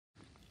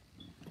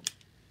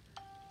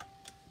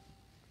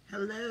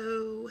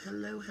Hello,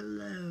 hello,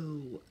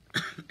 hello.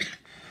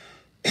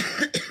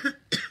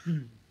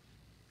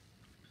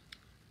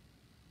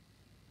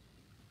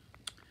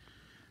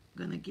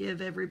 Gonna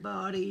give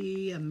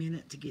everybody a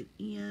minute to get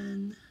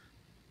in.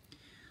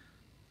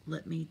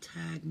 Let me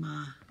tag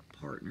my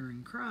partner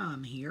in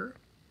crime here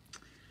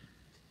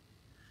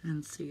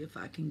and see if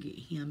I can get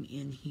him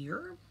in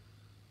here.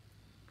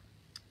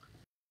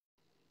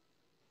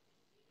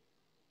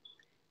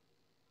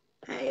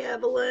 Hey,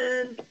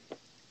 Evelyn.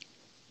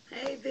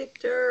 Hey,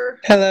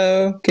 Victor.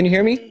 Hello, can you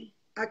hear me? Hey,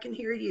 I can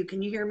hear you.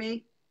 Can you hear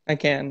me? I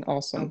can,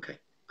 awesome. Okay.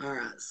 All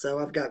right. So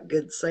I've got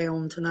good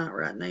sound tonight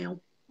right now.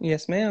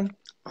 Yes, ma'am.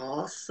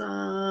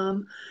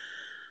 Awesome.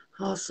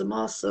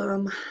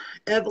 Awesome.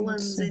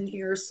 Evelyn's in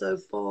here so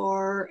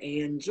far,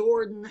 and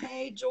Jordan.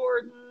 Hey,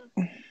 Jordan.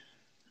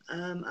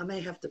 I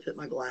may have to put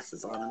my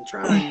glasses on. I'm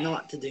trying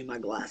not to do my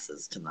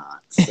glasses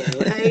tonight. So,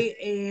 hey,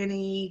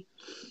 Annie.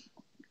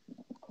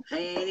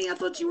 Hey, Annie, I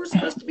thought you were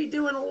supposed to be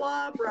doing a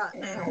live right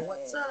now.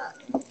 What's up?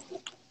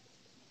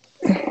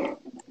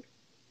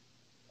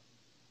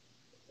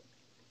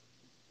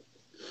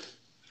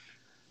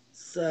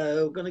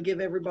 So, going to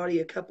give everybody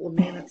a couple of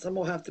minutes. I'm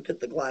going to have to put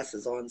the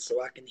glasses on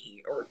so I can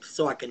hear,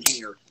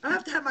 I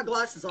have to have my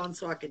glasses on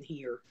so I can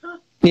hear. Huh?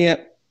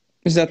 Yep.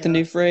 Is that the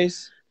new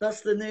phrase?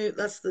 That's the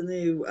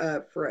new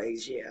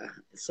phrase, yeah.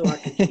 So I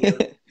can hear.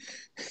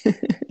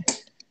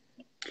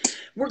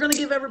 We're going to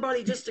give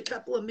everybody just a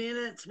couple of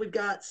minutes. We've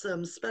got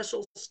some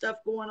special stuff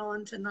going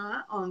on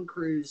tonight on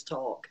Cruise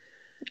Talk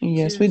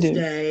Yes,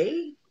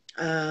 Tuesday.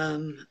 we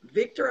do.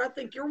 Victor, I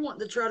think you're wanting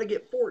to try to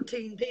get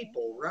 14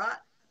 people, right?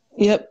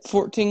 Yep,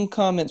 14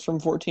 comments from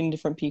 14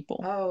 different people.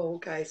 Oh,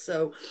 okay.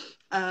 So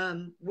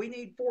we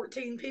need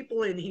 14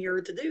 people in here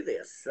to do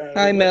this. So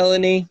Hi,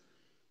 Melanie.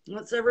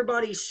 Let's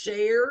everybody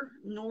share.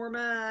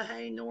 Norma,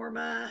 hey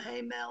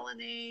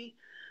Melanie.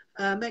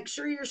 Make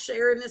sure you're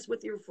sharing this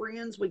with your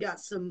friends. We got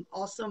some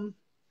awesome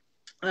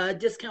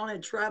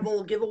discounted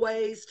travel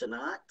giveaways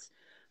tonight.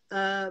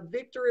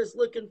 Victor is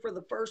looking for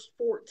the first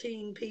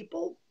 14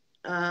 people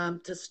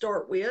to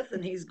start with,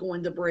 and he's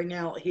going to bring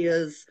out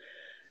his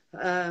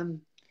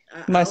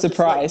my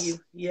surprise.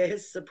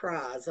 His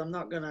surprise. I'm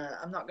not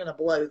gonna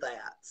blow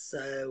that.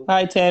 So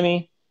hi,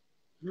 Tammy.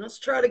 Let's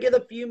try to get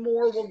a few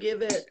more. We'll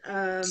give it.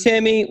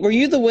 Tammy, were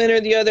you the winner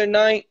the other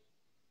night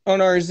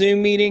on our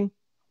Zoom meeting?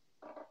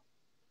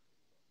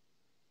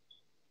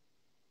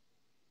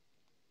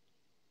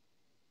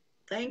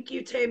 Thank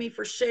you, Tammy,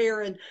 for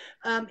sharing.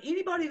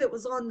 Anybody that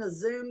was on the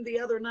Zoom the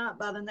other night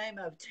by the name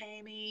of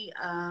Tammy,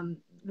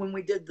 when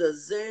we did the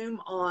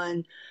Zoom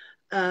on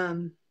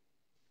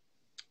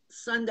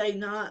Sunday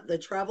night, the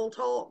travel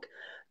talk,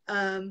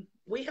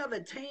 we have a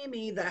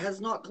Tammy that has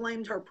not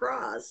claimed her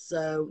prize.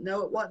 So,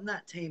 no, it wasn't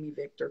that Tammy,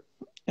 Victor.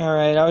 All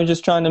right. I was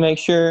just trying to make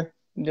sure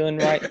I'm doing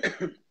right.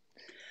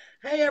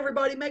 Hey,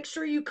 everybody, make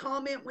sure you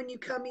comment when you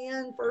come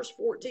in. First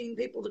 14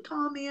 people to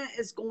comment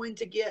is going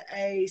to get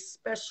a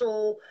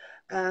special,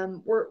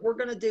 we're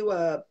going to do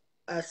a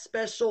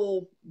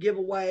special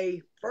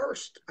giveaway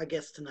first, I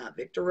guess, tonight,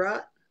 Victor,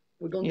 right?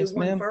 We're going to do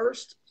one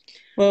first?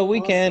 Well,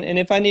 we can, and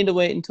if I need to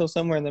wait until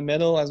somewhere in the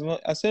middle,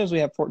 as soon as we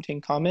have 14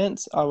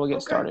 comments, I will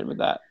get started with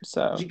that.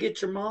 So, did you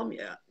get your mom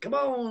yet? Come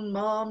on,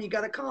 Mom, you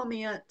got to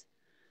comment.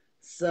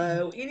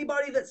 So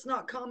anybody that's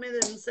not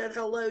commented and said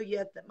hello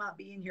yet that might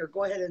be in here,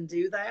 go ahead and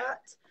do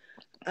that.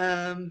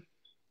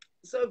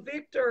 So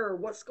Victor,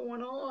 what's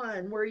going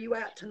on? Where are you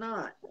at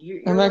tonight?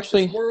 You're like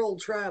actually this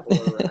world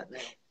traveler right now.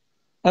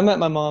 I'm at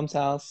my mom's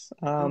house.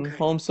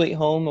 Home sweet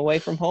home, away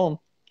from home.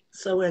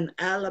 So in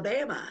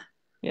Alabama.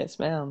 Yes,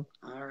 ma'am.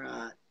 All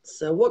right.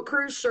 So what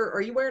cruise shirt?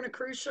 Are you wearing a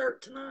cruise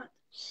shirt tonight?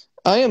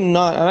 I am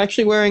not. I'm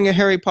actually wearing a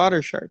Harry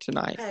Potter shirt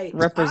tonight. Hey,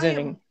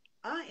 representing.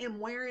 I am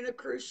wearing a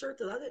cruise shirt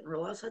that I didn't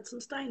realize had some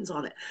stains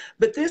on it.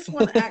 But this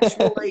one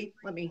actually,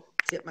 let me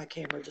tip my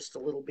camera just a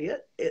little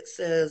bit. It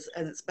says,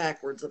 and it's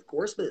backwards, of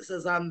course, but it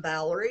says, I'm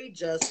Valerie.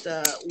 Just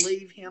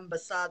leave him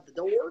beside the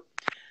door.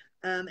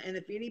 And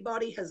if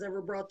anybody has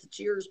ever brought the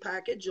Cheers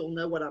package, you'll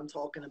know what I'm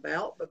talking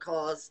about,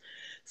 because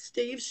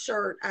Steve's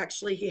shirt,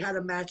 actually, he had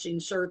a matching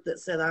shirt that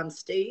said, I'm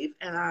Steve,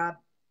 and I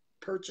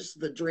purchased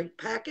the drink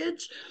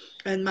package,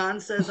 and mine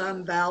says,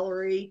 I'm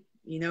Valerie.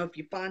 You know, if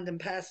you find him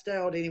passed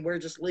out anywhere,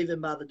 just leave him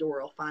by the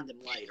door. I'll find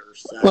him later.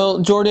 So. Well,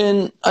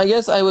 Jordan, I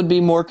guess I would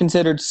be more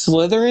considered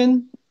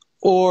Slytherin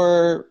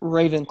or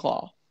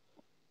Ravenclaw.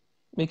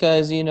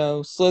 Because, you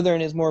know,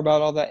 Slytherin is more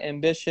about all that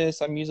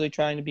ambitious. I'm usually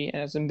trying to be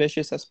as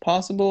ambitious as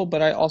possible,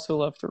 but I also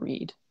love to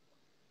read.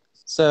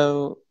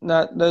 So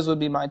those would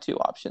be my two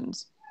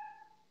options.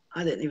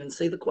 I didn't even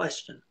see the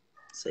question.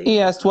 See? He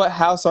asked, what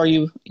house are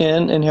you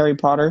in Harry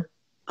Potter?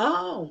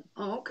 Oh,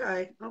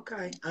 okay.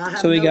 I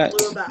have no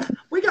clue about it.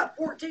 We got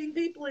 14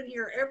 people in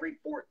here. Every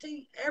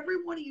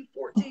one of you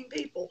 14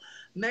 people,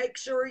 make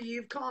sure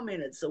you've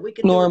commented so we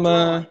can Norma,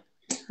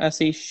 do a drawing. I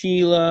see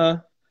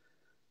Sheila.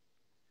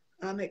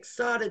 I'm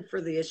excited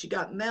for this. You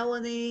got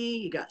Melanie,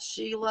 you got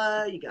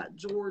Sheila, you got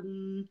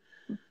Jordan.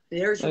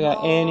 There's your mom. I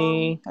got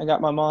Annie. I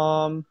got my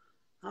mom.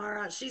 All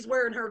right. She's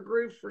wearing her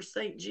Groove for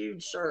St.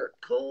 Jude shirt.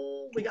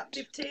 Cool. We got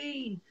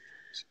 15.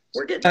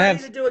 we're getting I ready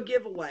have to do a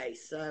giveaway.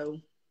 So,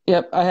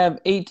 Yep, I have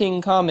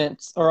 18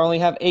 comments, or only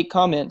have 8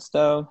 comments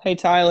though. Hey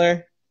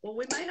Tyler. well,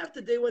 we may have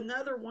to do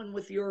another one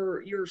with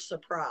your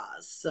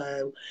surprise.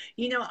 So,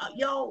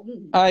 y'all,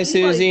 Hi anybody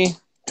Susie.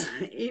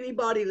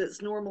 anybody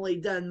that's normally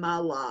done my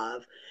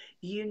live,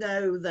 you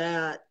know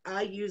that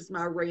I use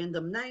my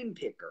random name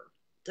picker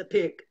to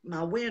pick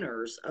my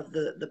winners of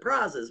the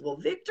prizes. Well,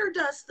 Victor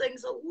does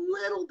things a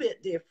little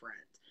bit different.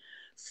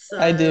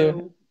 I do.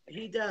 So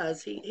he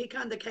does. He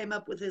kind of came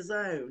up with his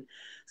own.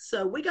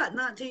 So we got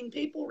 19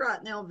 people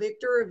right now,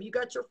 Victor. Have you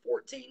got your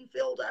 14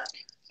 filled up?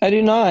 I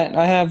do not.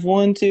 I have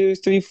one, two,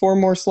 three, four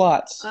more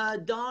slots.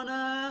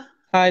 Donna,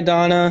 Hi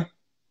Donna.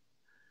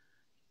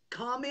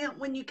 comment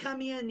when you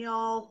come in,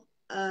 y'all.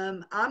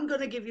 I'm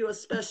going to give you a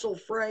special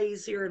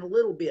phrase here in a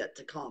little bit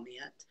to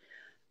comment.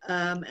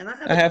 And I I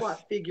haven't have quite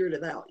figured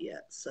it out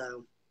yet.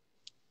 So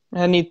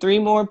I need 3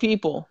 more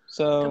people. come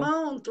So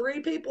on,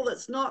 3 people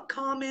that's not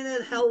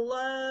commented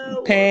hello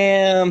or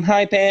Pam.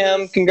 Hi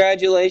Pam. just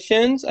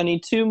Congratulations. I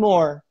need 2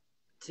 more.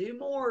 2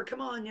 more. Come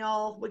on,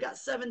 y'all. We got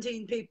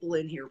 17 people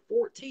in here.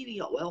 14 of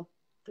y'all. Well,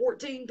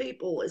 14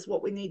 people is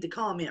what we need to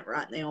comment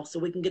right now so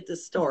we can get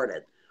this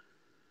started.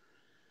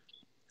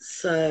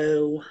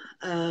 So,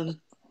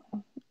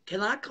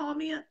 can I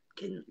comment?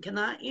 Can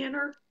I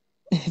enter?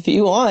 If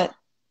you want.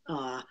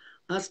 Uh,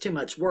 that's too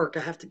much work. I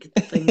have to get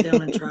the thing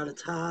down and try to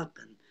type.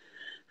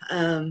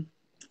 And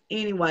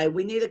anyway,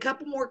 we need a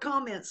couple more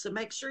comments. So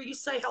make sure you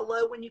say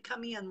hello when you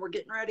come in. We're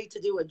getting ready to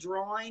do a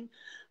drawing.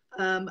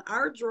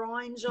 Our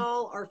drawings,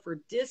 y'all, are for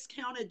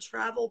discounted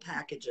travel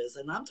packages,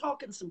 and I'm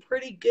talking some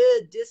pretty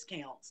good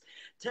discounts.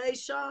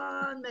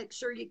 Tayshawn, make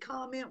sure you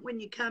comment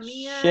when you come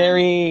in.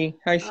 Sherry.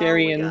 Hi Oh,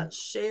 Sherry we and got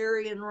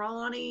Sherry and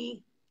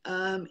Ronnie.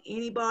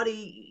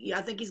 Anybody? Yeah,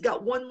 I think he's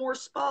got one more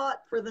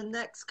spot for the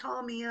next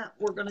comment.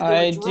 We're going to do a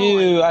I do,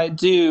 drawing. I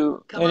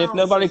do. Come And if on,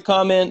 nobody so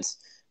comments,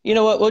 you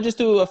know what? We'll just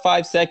do a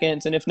 5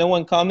 seconds. And if no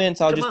one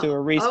comments, I'll come just do on. a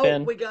Oh,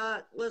 respin. we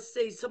got, let's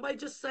see. Somebody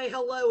just say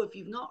hello. If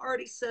you've not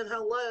already said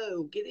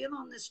hello, get in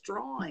on this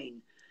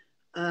drawing.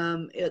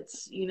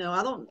 It's,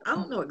 I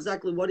don't know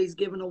exactly what he's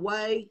giving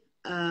away.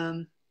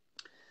 Well,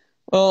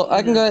 You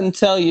I can go know, ahead and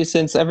tell you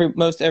since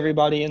most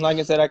everybody, and like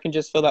I said, I can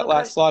just fill that okay.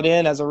 last slot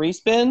in as a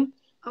respin.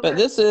 But Okay.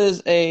 this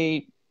is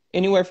a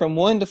anywhere from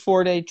 1 to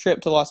 4 day trip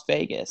to Las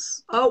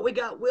Vegas. Oh, we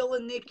got Will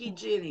and Nikki Hi,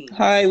 Jennings.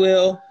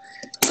 Will.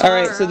 All All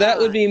right, so that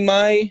would right. be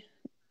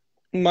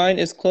mine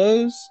is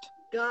closed.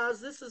 Guys,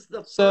 this is the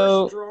first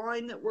So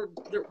drawing that we're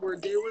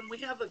doing. We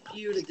have a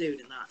few to do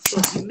tonight. So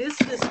if you missed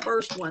this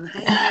first one,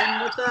 hang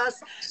in with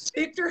us.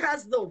 Victor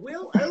has the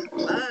Wheel of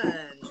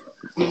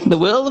Fun. the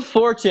Wheel of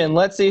Fortune.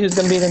 Let's see who's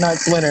going to be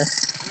tonight's winner. All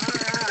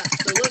right.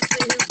 So let's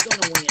see who's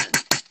going to win.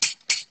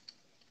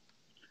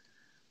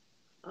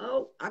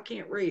 Oh, I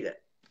can't read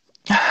it.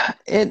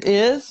 It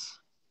is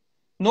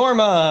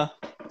Norma.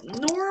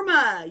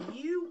 Norma,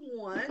 you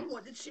won.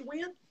 What did she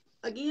win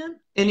again?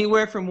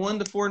 Anywhere from 1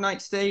 to 4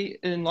 night stay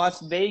in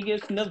Las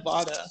Vegas,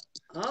 Nevada.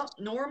 Oh,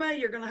 Norma,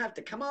 you're going to have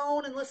to come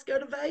on and let's go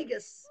to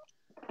Vegas.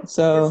 It's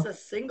So a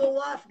single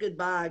life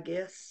goodbye, I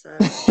guess. So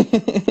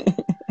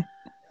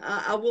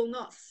I will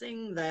not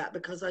sing that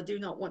because I do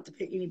not want to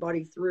put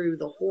anybody through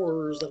the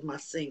horrors of my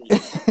singing.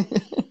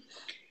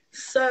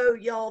 So,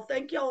 y'all,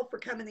 thank y'all for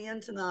coming in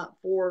tonight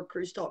for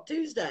Cruise Talk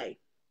Tuesday.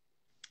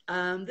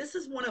 This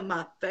is one of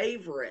my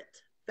favorite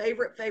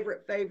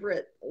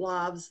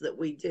lives that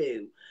we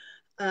do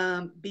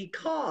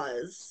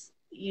because,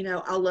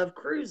 I love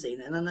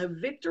cruising and I know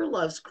Victor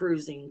loves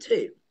cruising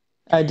too.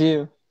 I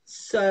do.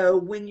 So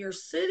when you're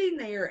sitting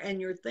there and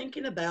you're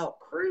thinking about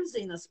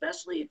cruising,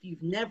 especially if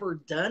you've never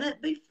done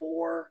it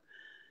before,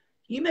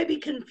 you may be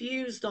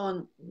confused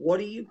on what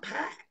do you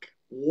pack?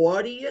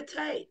 What do you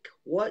take?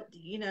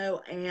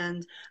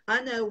 And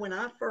I know when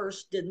I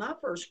first did my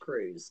first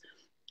cruise,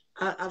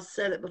 I've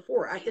said it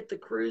before, I hit the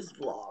cruise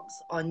vlogs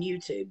on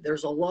YouTube.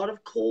 There's a lot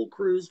of cool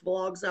cruise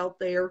vlogs out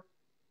there.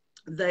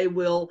 They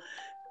will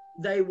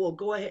they will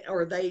go ahead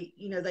or they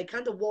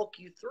kind of walk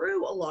you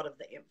through a lot of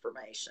the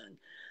information.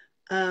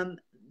 um,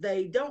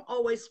 they don't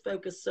always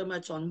focus so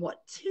much on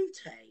what to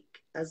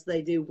take as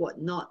they do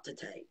what not to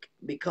take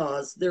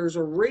because there's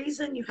a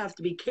reason you have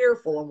to be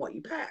careful on what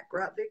you pack,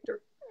 right,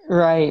 Victor?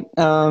 Right.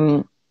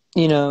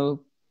 You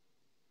know,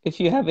 if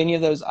you have any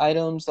of those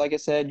items, like I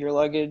said, your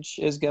luggage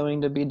is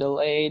going to be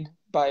delayed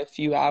by a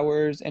few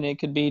hours, and it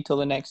could be till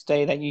the next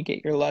day that you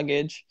get your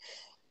luggage.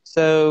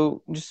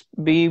 So just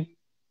be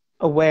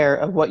aware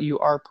of what you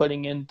are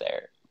putting in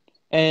there.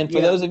 And for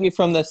Yeah. those of you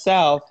from the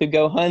South who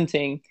go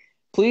hunting,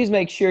 please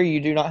make sure you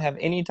do not have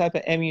any type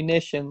of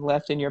ammunition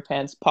left in your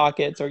pants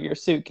pockets or your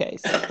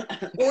suitcase.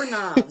 Or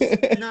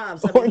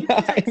knives. I mean, Or you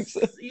can take knives.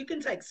 you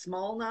can take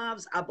small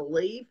knives, I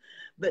believe,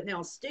 but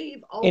now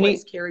Steve always Any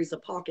carries a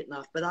pocket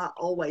knife, but I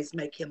always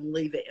make him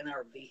leave it in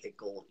our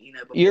vehicle, Your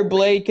before we.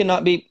 blade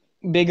cannot be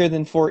bigger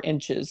than 4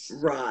 inches.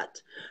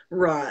 Right,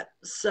 right.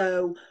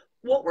 So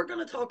what we're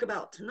going to talk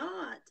about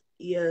tonight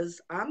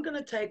is I'm going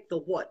to take the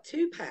what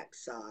to pack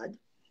side,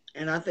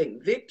 and I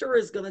think Victor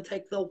is going to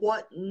take the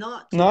what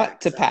not to Not pack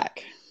to side.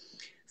 pack.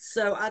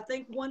 So I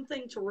think one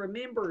thing to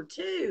remember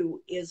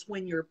too is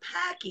when you're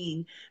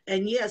packing,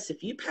 and yes,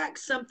 if you pack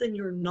something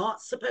you're not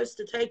supposed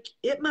to take,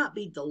 it might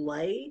be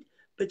delayed,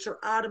 but your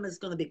item is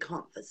going to be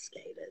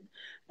confiscated.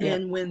 Yeah.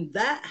 And when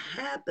that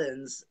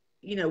happens,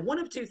 one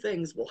of two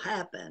things will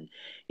happen.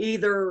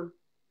 Either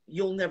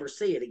you'll never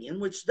see it again,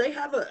 which they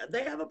have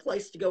a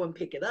place to go and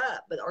pick it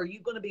up, but are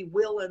you going to be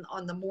willing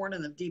on the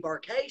morning of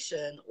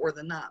debarkation or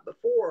the night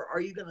before?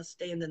 Are you going to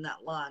stand in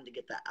that line to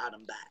get that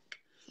item back?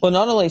 Well,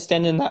 not only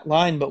stand in that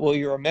line, but will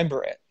you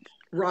remember it?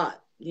 Right.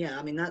 Yeah.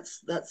 I mean,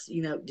 that's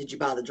did you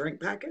buy the drink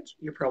package?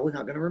 You're probably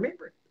not going to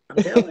remember it. I'm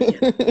telling you.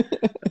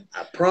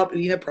 Prop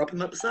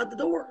him up beside the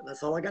door.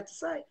 That's all I got to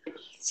say.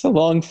 It's a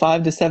long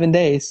 5 to 7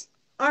 days.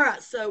 All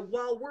right. So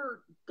while we're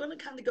going to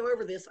kind of go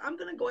over this, I'm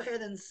going to go ahead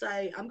and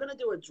say I'm going to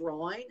do a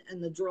drawing,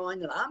 and the drawing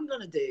that I'm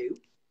going to do,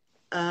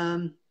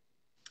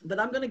 but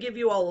I'm going to give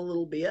you all a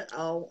little bit.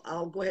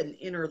 I'll go ahead and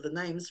enter the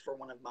names for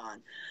one of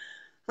mine.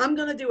 I'm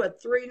going to do a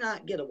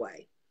 3-night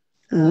getaway.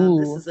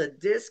 This is a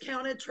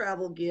discounted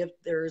travel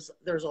gift. There's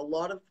a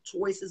lot of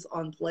choices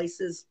on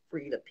places for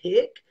you to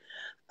pick.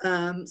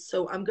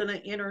 So I'm going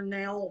to enter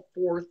now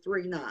for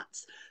 3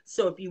 nights.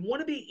 So if you want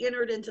to be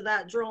entered into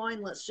that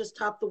drawing, let's just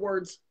type the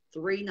words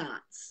 3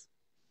 nights.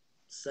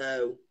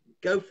 So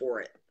go for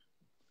it.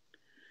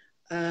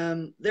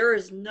 There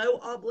is no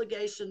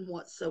obligation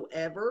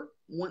whatsoever.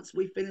 Once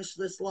we finish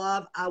this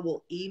live, I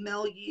will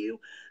email you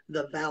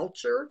the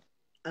voucher.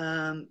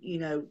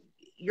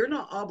 You're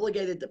not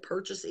obligated to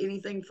purchase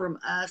anything from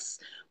us.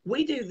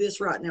 We do this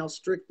right now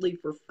strictly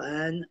for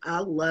fun. I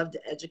love to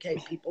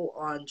educate people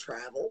on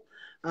travel.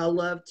 I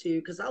love to,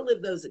 because I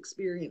live those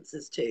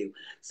experiences too.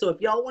 So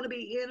if y'all want to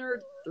be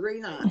entered, 3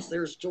 nights.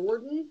 There's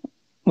Jordan.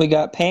 We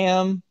got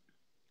Pam.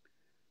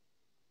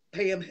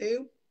 Pam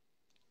who?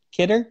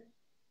 Kidder.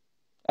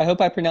 I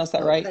hope I pronounced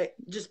that right.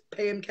 Just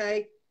Pam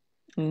K.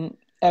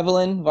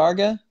 Evelyn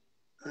Varga.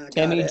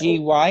 Tammy G.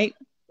 White.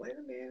 Wait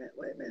a minute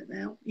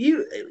now.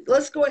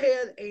 Let's go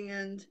ahead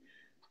and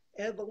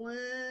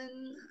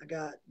Evelyn. I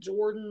got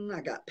Jordan.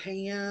 I got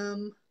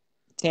Pam.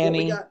 Tammy.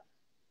 What we got?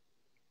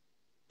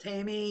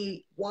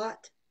 Tammy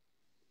what?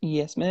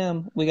 Yes,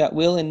 ma'am. We got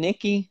Will and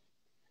Nikki.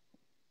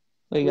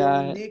 We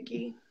got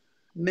Nikki.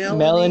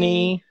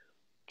 Melanie.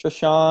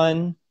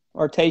 Treshawn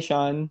or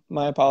Tayshawn.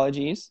 My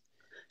apologies.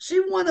 She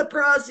won a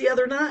prize the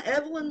other night.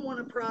 Evelyn won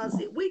a prize.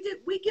 We give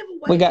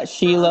away. We got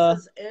Sheila.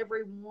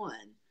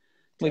 Everyone.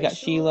 We got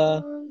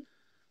Sheila.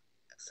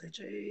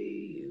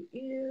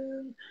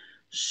 SHAUN.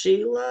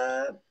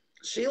 Sheila.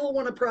 Sheila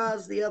won a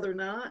prize the other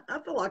night. I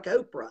feel like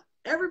Oprah.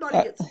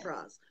 Everybody gets a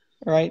prize.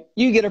 Right.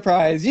 You get a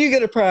prize. You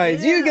get a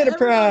prize. Yeah, you get a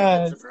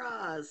prize. Gets a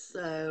prize.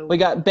 So we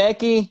got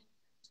Becky.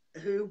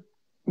 Who?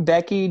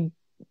 Becky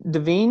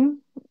Devine.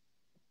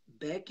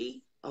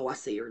 Becky. Oh, I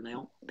see her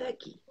now.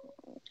 Becky.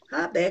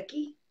 Hi,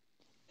 Becky.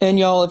 And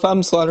y'all, if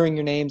I'm slaughtering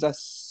your names, I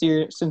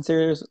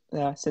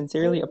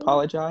sincerely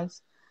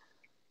apologize.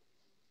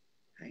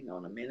 Hang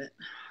on a minute.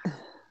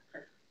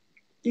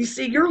 You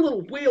see, your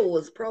little wheel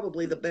is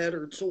probably the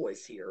better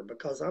choice here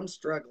because I'm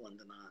struggling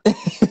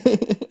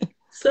tonight.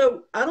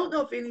 So, I don't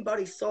know if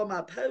anybody saw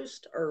my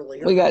post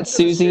earlier. We got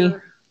Susie.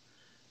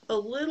 A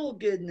little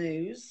good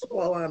news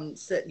while I'm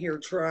sitting here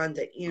trying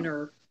to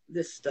enter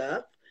this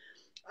stuff.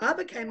 I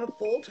became a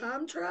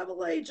full-time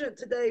travel agent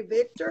today,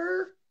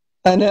 Victor.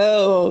 I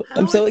know.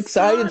 I'm so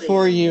excited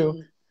for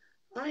you.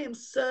 I am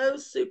so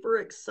super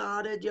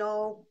excited,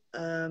 y'all.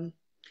 I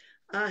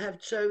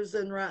have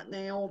chosen right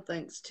now,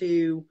 thanks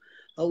to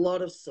a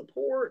lot of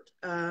support,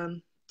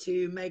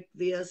 to make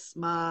this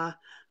my,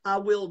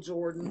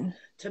 Jordan,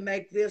 to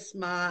make this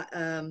my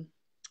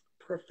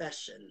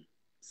profession.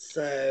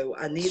 So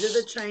I needed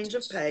a change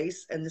of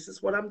pace, and this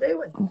is what I'm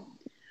doing.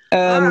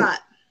 All right.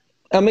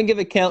 I'm going to give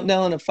a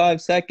countdown of 5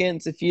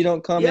 seconds. If you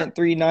don't comment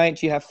 3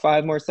 nights, you have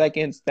 5 more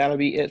seconds. That'll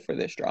be it for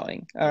this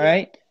drawing. All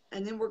right?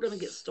 And then we're going to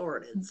get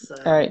started. So.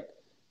 All right.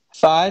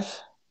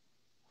 5,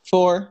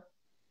 4,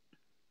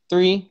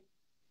 3,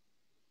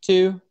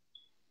 2,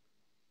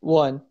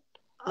 1.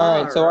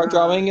 All right. So our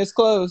drawing is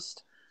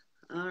closed.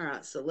 All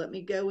right. So let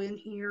me go in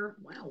here.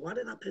 Wow. Why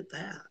did I put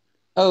that?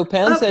 Oh,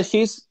 Pam says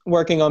she's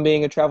working on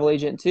being a travel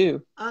agent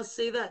too. I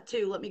see that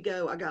too. Let me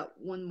go. I got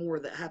one more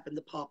that happened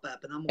to pop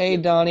up, and I'm. Hey,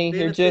 Donnie,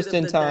 you're just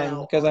in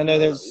time because I know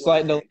there's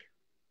slight delay.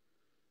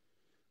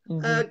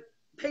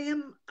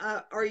 Pam,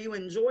 are you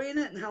enjoying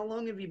it, and how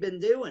long have you been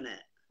doing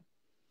it?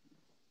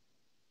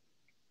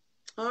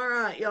 All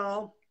right,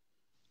 y'all.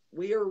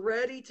 We are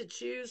ready to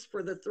choose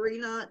for the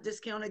 3-night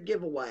discounted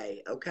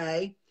giveaway.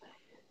 Okay,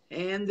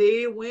 and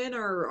the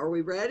winner. Are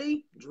we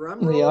ready?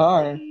 Drum roll. We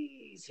are.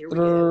 Please. Here we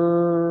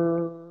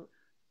go.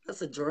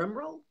 That's a drum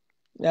roll?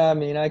 I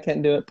mean, I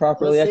can't do it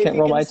properly. I can't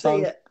roll my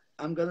tongue.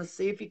 I'm going to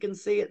see if you can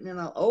see it, and then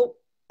I'll...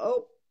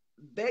 Oh,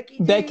 Becky.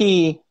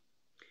 Becky.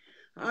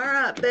 All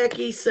right,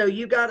 Becky. So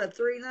you got a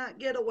 3-night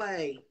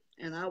getaway,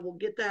 and I will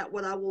get that.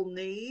 What I will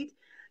need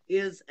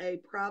is a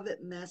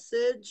private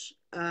message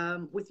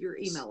with your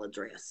email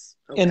address.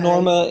 Okay? And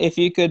Norma, if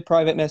you could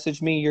private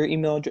message me your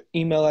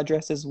email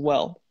address as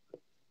well.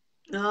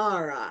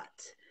 All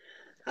right.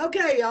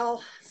 Okay,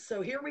 y'all.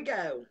 So here we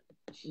go.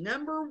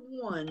 Number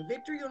one,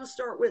 Victor, you want to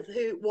start with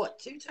who, what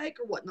to take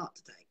or what not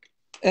to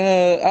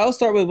take? I'll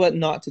start with what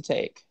not to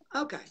take.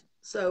 Okay.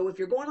 So if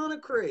you're going on a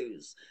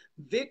cruise,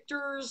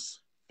 Victor's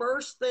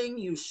first thing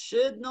you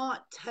should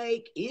not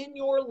take in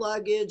your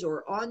luggage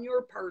or on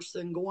your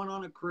person going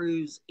on a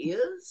cruise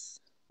is.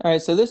 All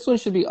right, so this one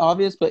should be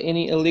obvious, but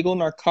any illegal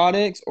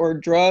narcotics or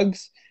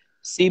drugs,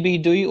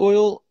 CBD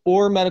oil,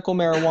 or medical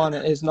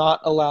marijuana is not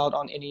allowed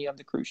on any of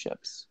the cruise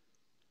ships.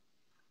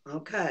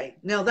 Okay.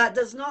 Now that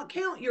does not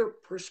count your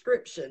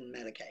prescription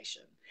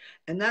medication.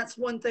 And that's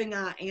one thing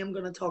I am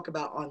going to talk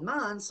about on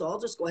mine. So I'll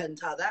just go ahead and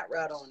tie that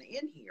right on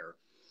in here.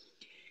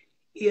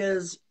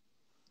 Is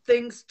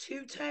things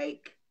to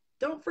take.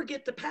 Don't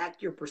forget to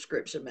pack your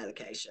prescription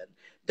medication.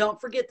 Don't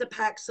forget to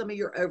pack some of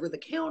your over the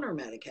counter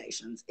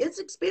medications. It's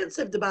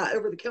expensive to buy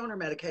over the counter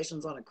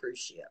medications on a cruise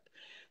ship.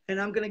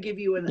 And I'm going to give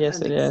you Yes,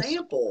 an it is.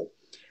 example.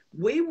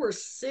 We were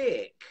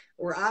sick,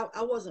 or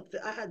I wasn't,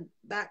 I had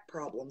back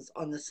problems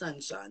on the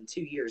Sunshine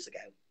 2 years ago.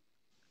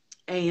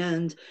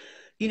 And,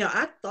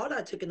 I thought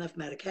I took enough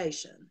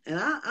medication. And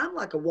I'm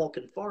like a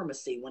walking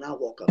pharmacy when I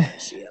walk on that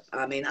ship.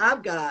 I mean,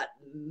 I've got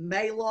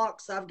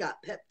Malox, I've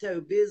got Pepto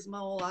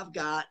Bismol, I've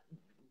got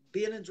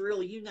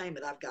Benadryl, you name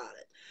it, I've got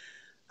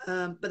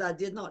it. But I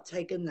did not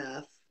take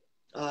enough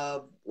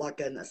of like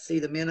an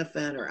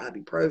acetaminophen or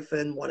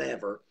ibuprofen,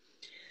 whatever.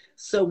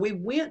 So we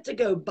went to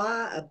go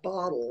buy a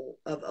bottle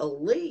of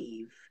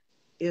Aleve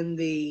in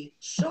the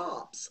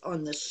shops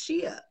on the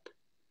ship.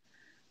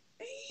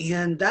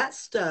 And that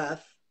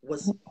stuff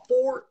was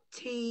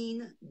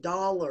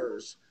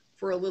 $14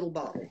 for a little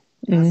bottle.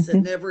 I said,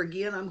 Mm-hmm. never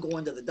again. I'm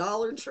going to the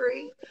Dollar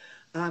Tree.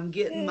 I'm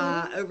getting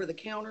my over the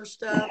counter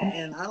stuff.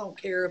 And I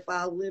don't care if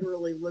I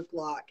literally look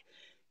like.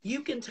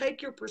 You can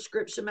take your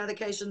prescription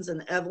medications.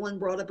 And Evelyn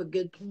brought up a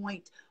good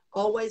point.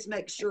 Always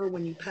make sure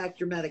when you pack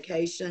your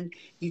medication,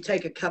 you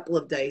take a couple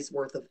of days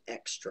worth of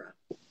extra.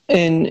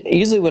 And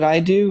usually what I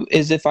do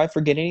is if I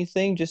forget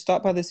anything, just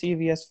stop by the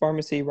CVS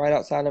pharmacy right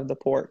outside of the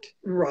port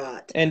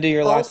Right. and do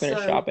your last minute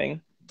Also,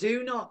 shopping.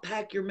 do not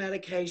pack your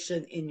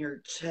medication in your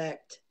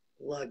checked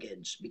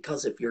luggage,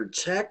 because if your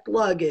checked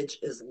luggage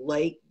is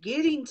late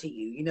getting to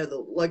you, the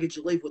luggage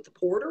you leave with the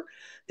porter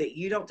that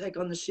you don't take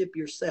on the ship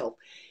yourself,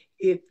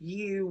 if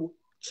you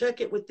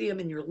check it with them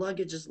and your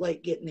luggage is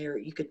late getting there,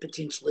 you could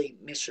potentially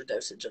miss your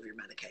dosage of your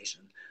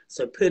medication.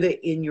 So put it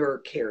in your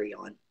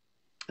carry-on.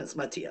 That's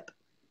my tip.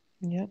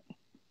 Yep.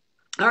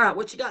 All right,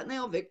 what you got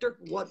now, Victor?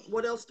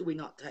 What else do we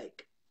not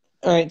take?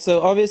 All right,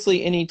 so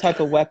obviously any type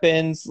of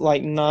weapons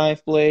like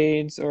knife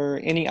blades or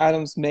any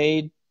items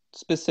made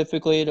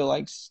specifically to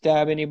like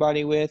stab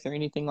anybody with or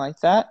anything like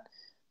that,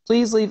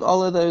 please leave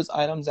all of those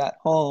items at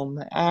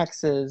home.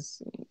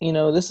 Axes,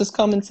 this is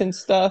common sense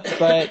stuff,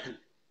 but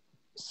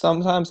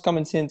sometimes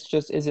common sense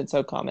just isn't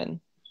so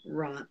common.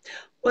 Right.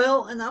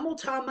 Well, and I'm going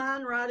to tie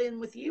mine right in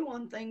with you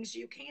on things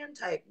you can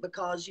take,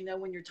 because,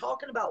 when you're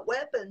talking about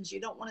weapons, you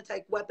don't want to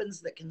take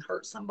weapons that can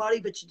hurt somebody,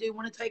 but you do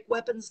want to take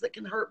weapons that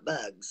can hurt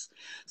bugs.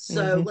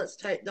 So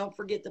Mm-hmm. don't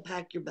forget to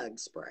pack your bug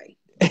spray,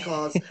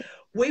 because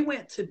we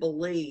went to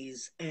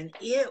Belize and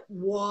it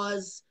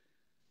was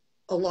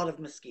a lot of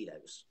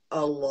mosquitoes,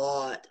 a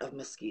lot of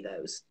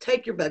mosquitoes.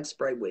 Take your bug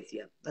spray with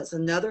you. That's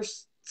another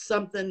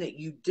something that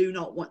you do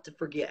not want to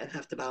forget and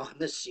have to buy on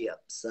the ship.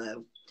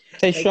 So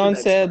take your Tayshawn bug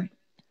spray. said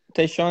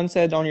Tayshawn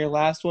said on your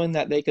last one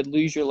that they could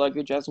lose your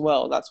luggage as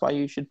well. That's why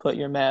you should put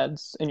your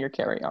meds in your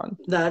carry-on.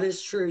 That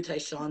is true,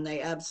 Tayshawn.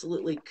 They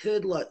absolutely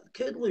could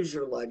lose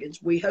your luggage.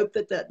 We hope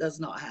that does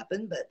not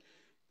happen, but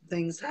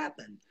things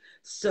happen.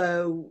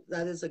 So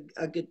that is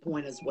a good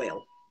point as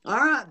well. All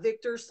right,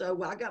 Victor.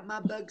 So I got my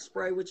bug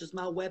spray, which is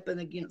my weapon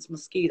against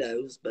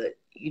mosquitoes. But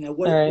All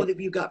what right.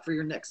 have you got for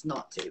your next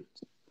not to?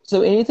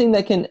 So anything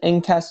that can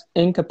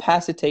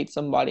incapacitate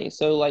somebody.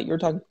 So like you're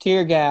talking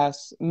tear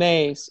gas,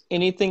 mace,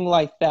 anything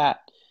like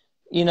that.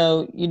 You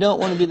don't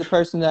want to be the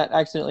person that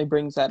accidentally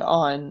brings that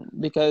on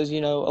because,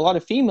 a lot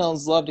of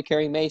females love to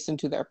carry mace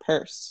into their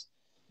purse.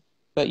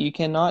 But you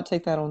cannot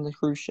take that on the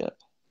cruise ship.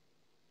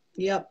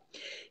 Yep,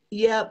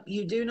 yep.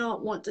 You do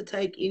not want to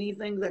take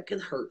anything that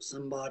could hurt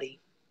somebody.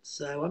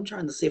 So I'm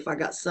trying to see if I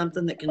got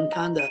something that can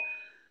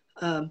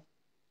um,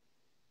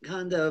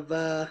 kind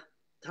of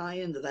tie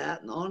into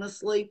that. And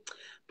honestly,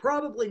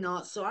 probably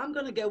not. So I'm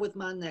going to go with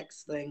my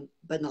next thing,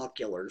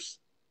 binoculars.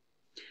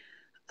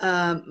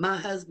 My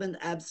husband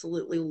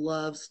absolutely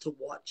loves to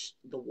watch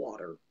the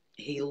water.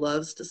 He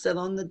loves to sit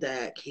on the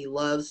deck. He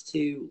loves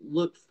to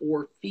look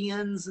for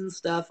fins and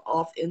stuff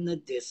off in the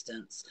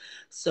distance.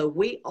 So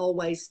we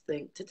always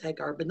think to take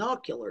our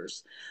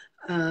binoculars.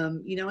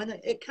 And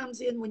it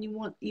comes in when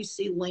you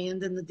see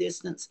land in the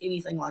distance,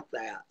 anything like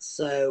that.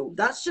 So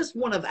that's just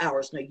one of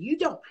ours. Now, you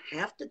don't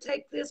have to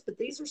take this, but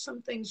these are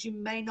some things you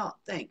may not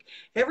think.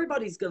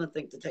 Everybody's going to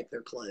think to take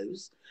their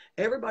clothes.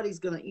 Everybody's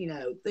going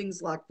to,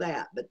 things like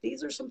that. But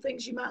these are some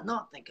things you might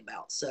not think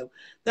about. So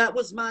that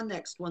was my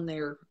next one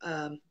there.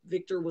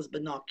 Victor was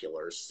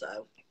binoculars.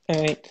 So.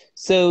 All right.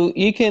 So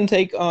you can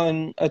take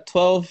on a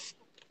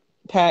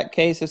 12-pack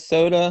case of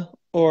soda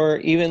or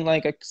even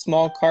like a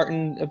small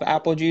carton of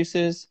apple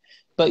juices.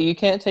 but you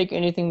can't take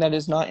anything that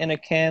is not in a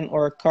can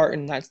or a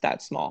carton that's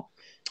that small.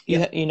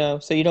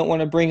 Yep. So you don't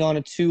want to bring on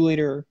a 2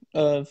 liter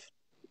of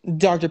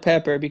Dr.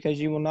 Pepper because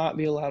you will not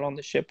be allowed on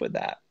the ship with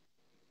that.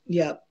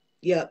 Yep.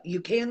 Yep. You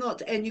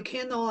cannot, and you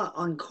cannot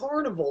on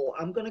Carnival.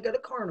 I'm going to go to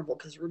Carnival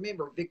because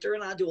remember, Victor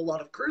and I do a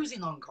lot of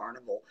cruising on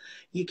Carnival.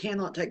 You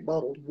cannot take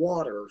bottled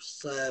water.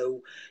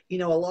 So, a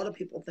lot of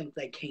people think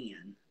they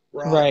can,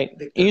 right, Right.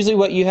 Victor? Usually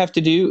what you have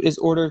to do is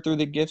order through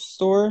the gift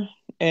store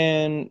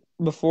and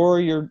before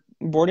your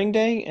boarding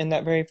day and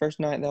that very first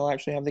night they'll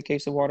actually have the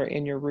case of water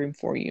in your room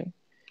for you.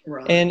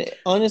 Right. And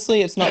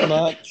honestly, it's not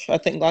much. I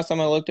think last time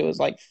I looked it was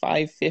like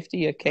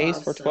 5.50 a case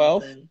Five for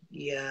 12. something.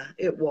 Yeah,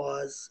 it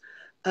was.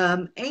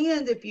 And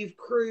if you've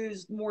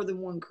cruised more than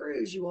one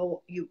cruise,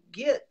 you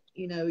get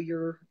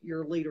your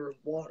liter of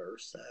water.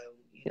 So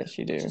Yes,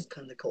 you which do. is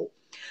kind of cool.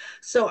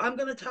 So I'm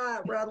going to tie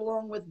it right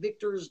along with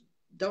Victor's.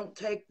 Don't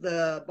take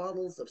the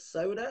bottles of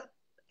soda,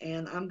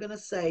 and I'm going to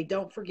say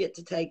don't forget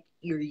to take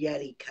your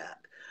Yeti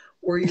cup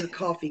or your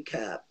coffee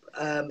cup.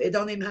 It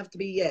don't even have to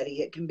be Yeti.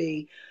 It can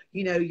be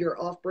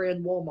your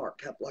off-brand Walmart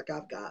cup like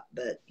I've got.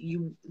 But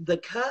the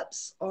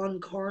cups on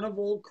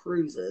Carnival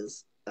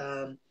Cruises,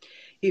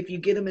 if you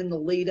get them in the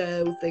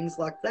Lido, things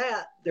like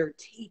that, they're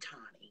tea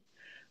tiny.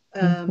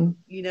 Hmm.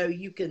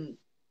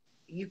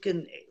 You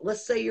can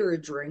let's say you're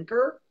a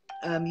drinker.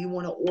 You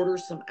want to order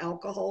some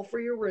alcohol for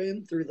your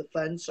room through the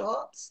fun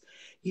shops.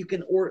 You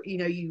can order,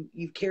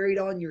 you've carried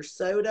on your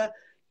soda.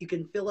 You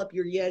can fill up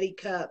your Yeti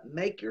cup,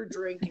 make your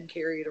drink, and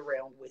carry it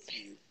around with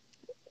you.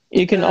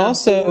 You can Or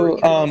also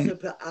you can also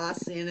put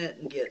ice in it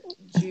and get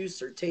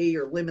juice or tea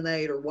or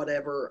lemonade or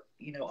whatever,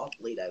 off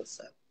Lido.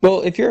 So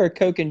well, if you're a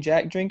Coke and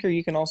Jack drinker,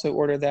 you can also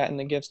order that in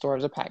the gift store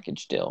as a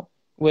package deal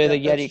with a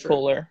yep, that's Yeti true.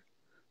 cooler.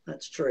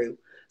 That's true.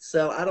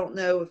 So I don't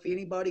know if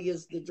anybody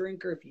is the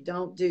drinker. If you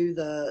don't do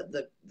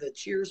the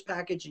Cheers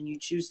package and you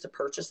choose to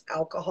purchase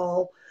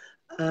alcohol,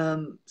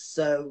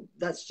 so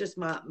that's just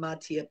my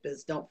tip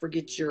is don't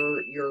forget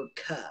your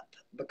cup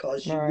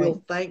because All you right.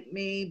 will thank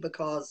me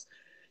because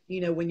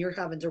when you're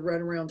having to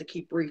run around to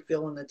keep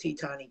refilling the tea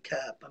tiny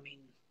cup. I mean,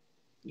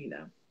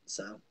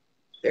 so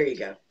there you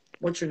go.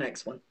 What's your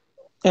next one?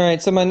 All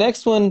right, so my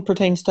next one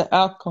pertains to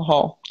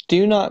alcohol.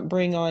 Do not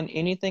bring on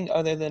anything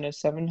other than a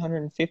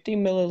 750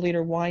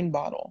 milliliter wine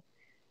bottle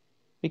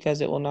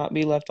because it will not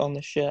be left on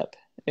the ship.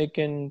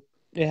 It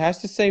has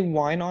to say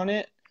wine on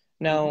it.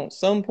 Mm-hmm. Now,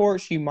 some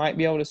ports you might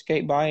be able to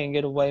skate by and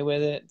get away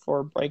with it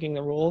for breaking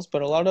the rules,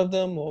 but a lot of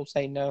them will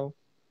say no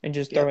and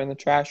just throw it Yep. in the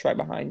trash right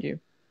behind you.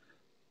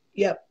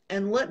 Yep.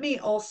 And let me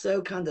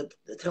also kind of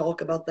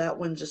talk about that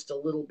one just a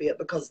little bit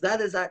because that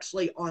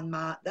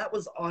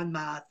was on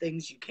my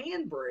things you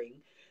can bring,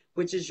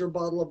 which is your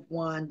bottle of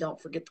wine.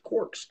 Don't forget the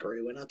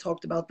corkscrew. And I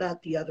talked about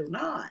that the other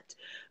night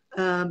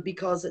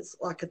because it's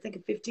like, I think, a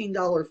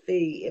 $15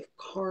 fee if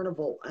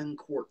Carnival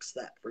uncorks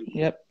that for you.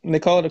 Yep, and they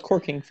call it a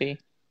corking fee.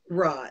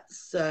 Right.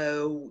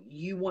 So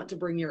you want to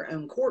bring your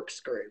own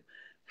corkscrew.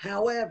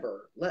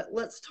 However,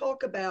 let's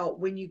talk about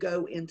when you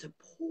go into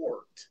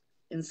port.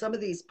 In some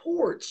of these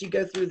ports, you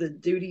go through the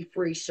duty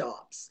free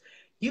shops.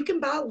 You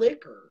can buy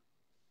liquor,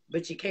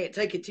 but you can't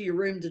take it to your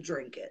room to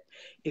drink it.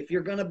 If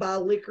you're going to buy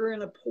liquor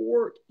in a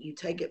port, you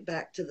take it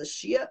back to the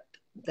ship.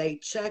 They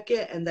check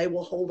it and they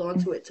will hold on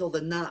to it till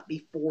the night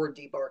before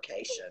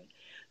debarkation.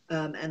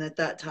 And at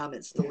that time,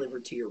 it's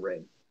delivered to your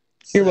room.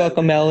 You're So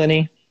welcome,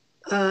 Melanie.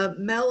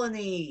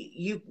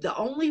 Melanie, the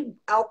only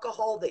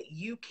alcohol that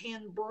you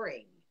can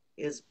bring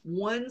is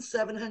one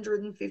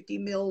 750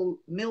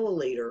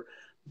 milliliter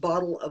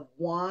bottle of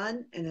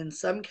wine, and in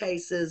some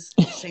cases,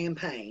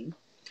 champagne.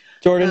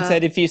 Jordan Uh,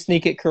 said if you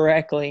sneak it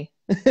correctly.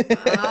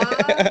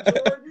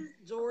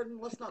 Jordan,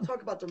 let's not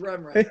talk about the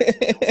rum runners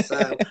now.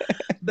 So,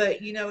 but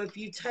if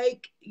you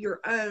take your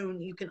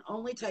own, you can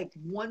only take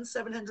one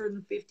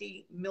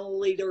 750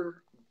 milliliter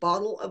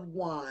bottle of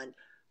wine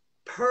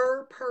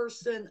per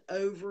person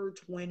over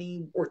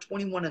 20 or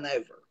 21 and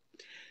over.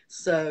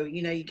 So,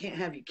 you can't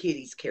have your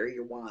kiddies carry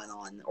your wine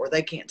on, or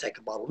they can't take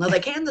a bottle. No, they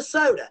can the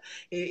soda.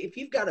 If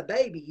you've got a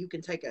baby, you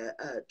can take a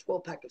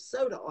 12 pack of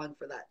soda on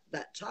for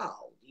that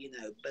child,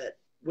 but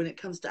when it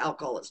comes to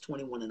alcohol, it's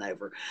 21 and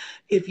over.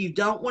 If you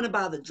don't want to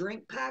buy the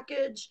drink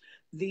package,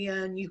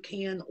 then you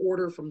can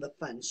order from the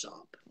fun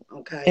shop.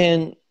 Okay.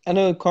 And I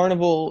know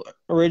Carnival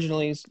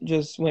originally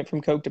just went from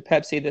Coke to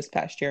Pepsi this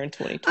past year in I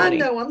 2020,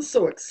 know I'm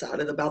so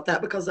excited about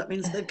that because that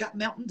means they've got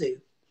Mountain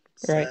Dew.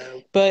 right?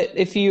 So, But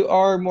if you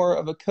are more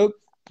of a Coke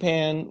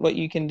fan, what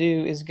you can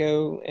do is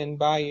go and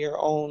buy your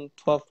own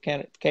 12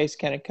 case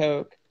can of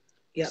Coke.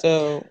 yeah.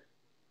 So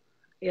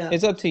Yeah.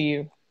 it's up to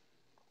you.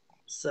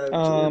 So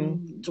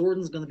Um,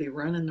 Jordan's going to be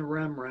running the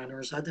rum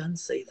runners. I didn't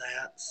see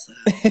that. So,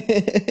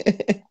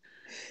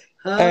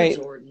 all oh, right.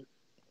 Jordan.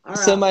 All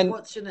So right. my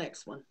What's your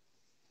next one?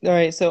 All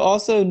right. So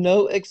also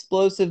no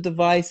explosive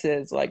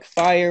devices like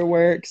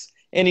fireworks,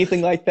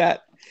 anything like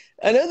that.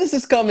 I know this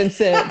is common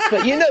sense,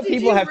 but Did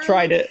people you have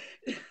tried really?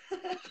 it.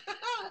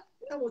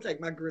 I will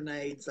take my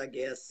grenades, I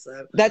guess.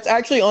 So, That's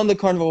actually on the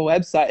Carnival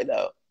website,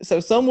 though. So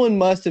someone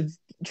must have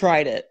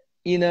tried it.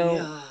 You know,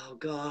 Yeah, oh it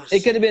gosh.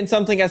 could have been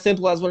something as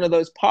simple as one of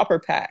those popper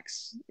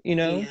packs, you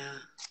know? Yeah.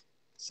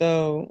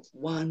 So,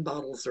 Wine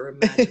bottles are a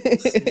magical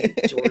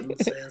sneak, Jordan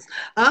the says.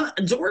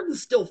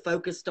 Jordan's still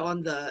focused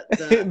on the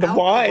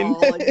wine.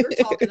 alcohol, and you're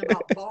talking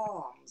about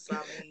bombs. I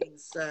mean,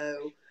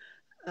 so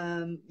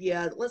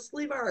yeah, let's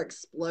leave our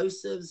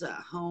explosives at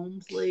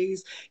home,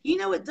 please. You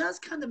know, it does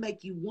kind of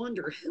make you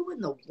wonder who in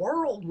the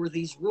world were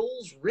these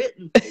rules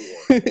written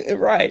for?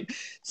 Right.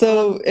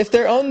 So Um, if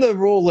they're on the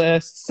rule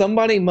list,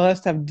 somebody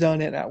must have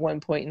done it at one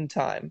point in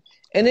time.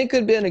 And it could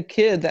have been a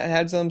kid that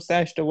had some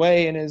stashed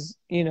away and is,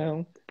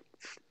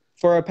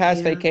 for a past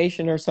yeah,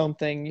 vacation or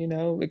something,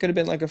 It could have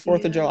been like a 4th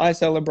of yeah, July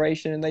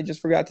celebration and they just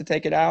forgot to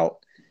take it out.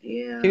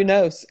 yeah. Who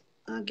knows?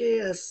 I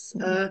guess.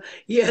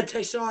 Yeah,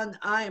 Tayshawn,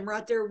 I am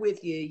right there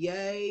with you.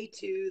 Yay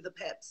to the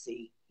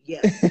Pepsi.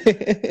 Yes.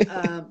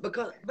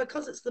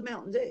 Because it's the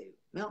Mountain Dew.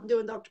 Mountain Dew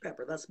and Dr.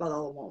 Pepper. That's about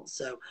all I want.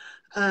 So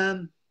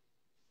um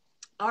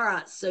all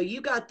right, so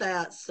you got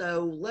that.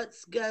 So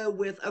let's go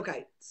with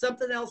okay,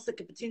 something else that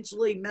could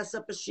potentially mess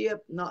up a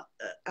ship, not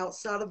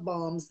outside of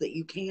bombs that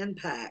you can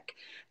pack,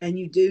 and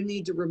you do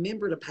need to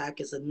remember to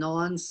pack is a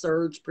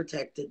non-surge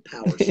protected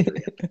power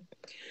strip.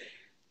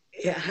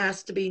 It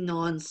has to be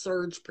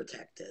non-surge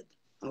protected.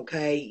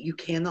 Okay, you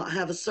cannot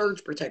have a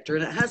surge protector,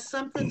 and it has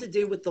something to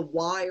do with the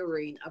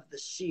wiring of the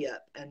ship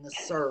and the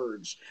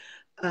surge.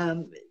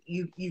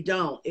 You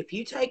don't. If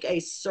you take a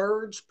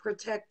surge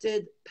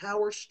protected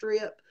power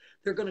strip,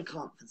 they're going to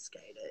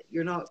confiscate it.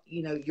 You're not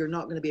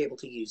going to be able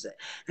to use it.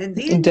 And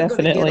then you're going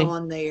to get Definitely.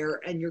 on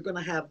there and you're going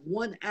to have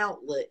one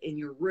outlet in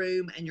your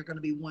room and you're going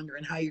to be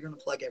wondering how you're going to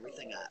plug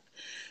everything up.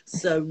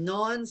 So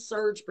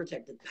non-surge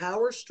protected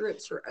power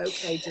strips are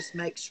okay. Just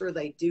make sure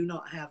they do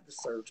not have the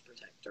surge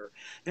protector.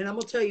 And I'm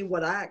going to tell you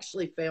what I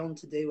actually found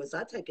to do is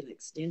I take an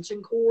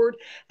extension cord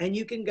and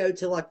you can go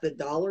to like the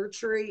Dollar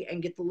Tree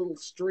and get the little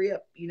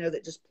strip,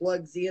 that just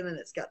plugs in and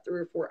it's got 3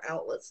 or 4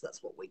 outlets.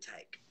 That's what we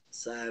take.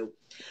 So,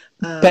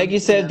 Peggy you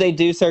said know, they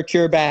do search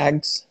your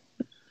bags.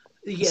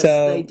 yes,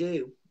 they So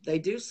do. They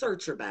do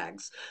searcher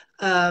bags.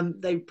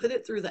 They put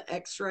it through the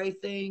X-ray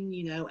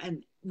thing,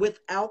 and with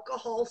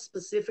alcohol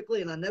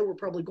specifically. And I know we're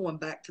probably going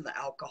back to the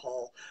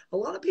alcohol. A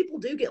lot of people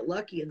do get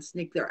lucky and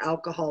sneak their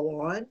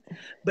alcohol on,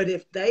 but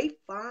if they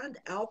find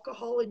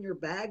alcohol in your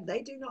bag,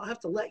 they do not have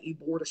to let you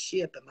board a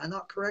ship. Am I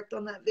not correct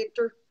on that,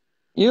 Victor?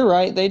 you're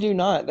right. They do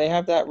not. They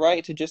have that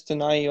right to just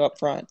deny you up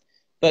front.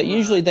 But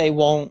usually Right. they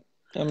won't.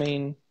 I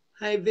mean,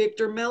 Hey,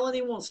 Victor,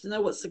 Melanie wants to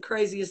know what's the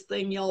craziest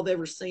thing y'all have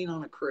ever seen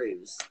on a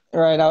cruise.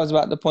 right, I was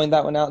about to point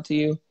that one out to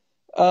you.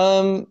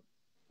 Um,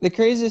 the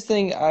craziest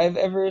thing I've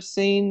ever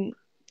seen.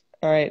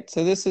 All right,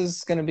 so this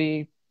is going to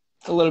be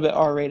a little bit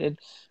R-rated,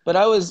 but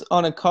I was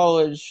on a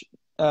college.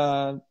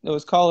 It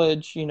was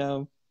college,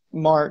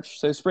 March,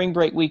 so spring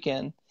break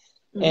weekend,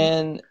 Mm-hmm.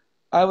 and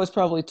I was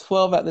probably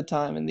 12 at the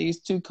time, and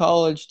these two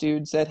college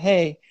dudes said,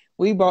 "Hey,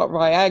 we bought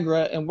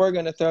Viagra, and we're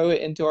going to throw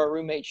it into our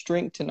roommate's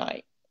drink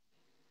tonight."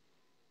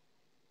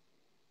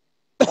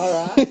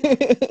 All right.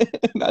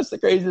 That's the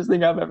craziest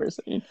thing I've ever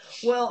seen.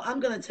 Well, I'm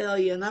going to tell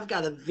you, and I've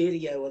got a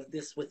video of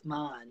this with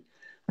mine.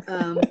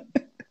 Um,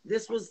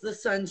 this was the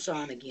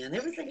sunshine again.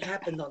 Everything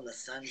happened on the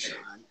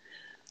sunshine.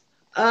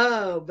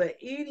 Oh, but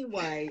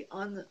anyway,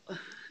 on the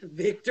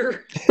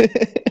Victor,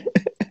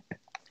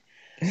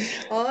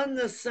 on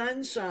the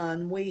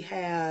sunshine, we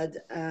had,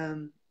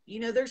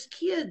 there's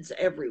kids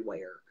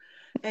everywhere.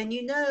 And,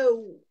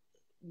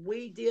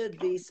 we did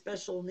the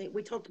special need,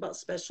 we talked about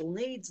special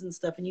needs and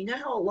stuff. And you know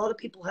how a lot of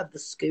people have the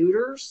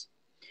scooters?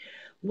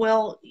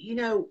 Well,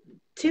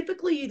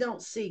 typically you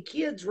don't see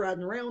kids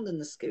riding around in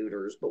the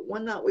scooters, but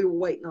one night we were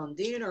waiting on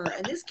dinner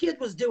and this kid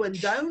was doing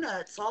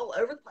donuts all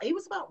over the place. He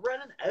was about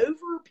running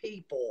over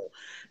people.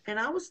 And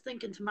I was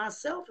thinking to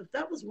myself, if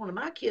that was one of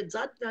my kids,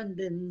 I'd done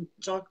been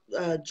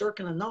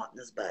jerking a knot in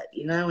his butt,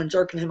 and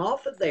jerking him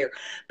off of there.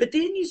 But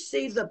then you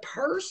see the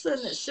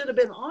person that should have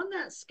been on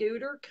that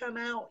scooter come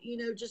out,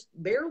 just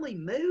barely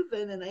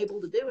moving and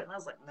able to do it. And I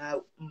was like,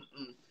 no,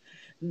 mm-mm.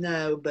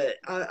 No, but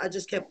I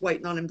just kept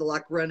waiting on him to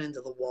like run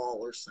into the wall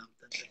or something.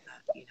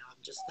 But I'm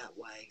just that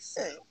way.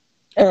 So,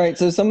 All right,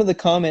 so some of the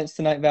comments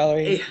tonight,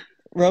 Valerie. yeah,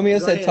 Romeo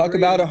go said, ahead, "Talk read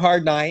about a them.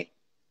 hard night."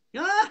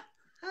 Ah,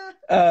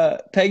 ah.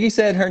 Peggy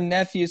said her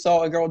nephew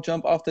saw a girl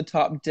jump off the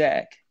top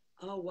deck.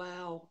 Oh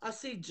wow! I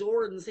see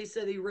Jordan's. He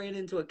said he ran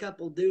into a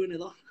couple doing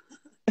it on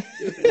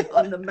doing it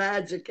on the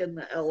magic in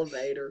the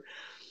elevator.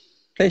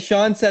 Hey,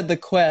 Sean said The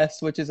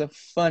Quest, which is a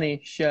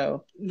funny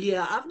show.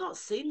 Yeah, I've not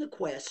seen the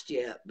quest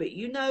yet, but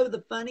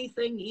the funny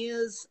thing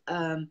is,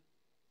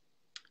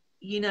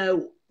 you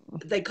know,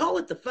 they call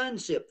it the fun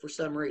ship for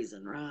some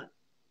reason, right?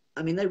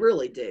 I mean, they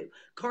really do.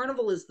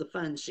 Carnival is the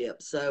fun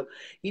ship. So,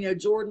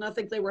 Jordan, I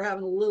think they were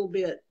having a little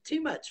bit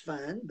too much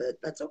fun, but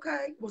that's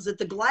okay. Was it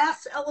the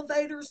glass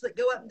elevators that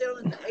go up and down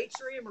in the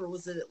atrium, or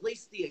was it at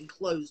least the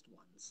enclosed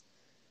ones?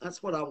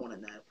 That's what I want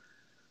to know.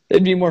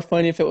 It'd be more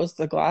funny if it was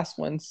the glass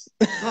ones.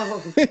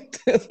 Oh,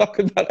 Talk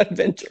about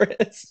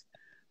adventurous.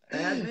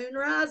 bad moon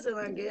rising,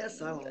 I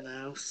guess. I don't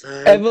know. So,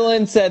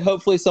 Evelyn said,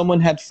 hopefully someone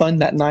had fun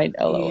that night,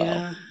 LOL.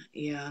 yeah,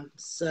 Yeah.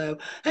 So,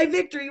 hey,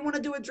 Victor, you want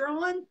to do a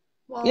drawing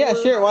while Yeah,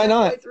 we're sure. about Why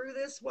halfway not? through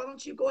this? Why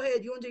don't you go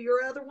ahead? You want to do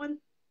your other one,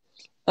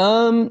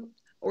 Um,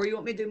 or you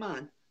want me to do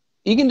mine?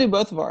 you can do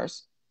both of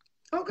ours.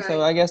 So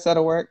Okay. I guess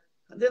that'll work.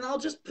 Then I'll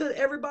just put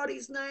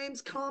everybody's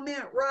names.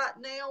 Comment right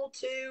now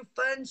to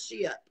Fun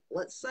Ship.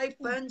 Let's say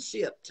Fun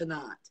Ship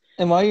tonight.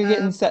 And while you're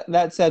getting Um,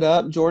 that set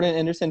up, Jordan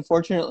Anderson,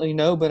 fortunately,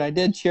 no, but I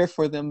did cheer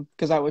for them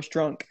because I was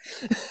drunk.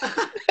 all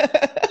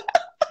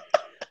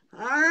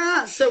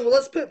right. So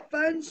let's put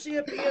Fun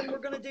Ship in. We're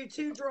going to do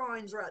two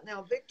drawings right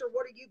now. Victor,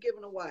 what are you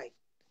giving away?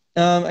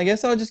 I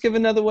guess I'll just give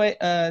another way.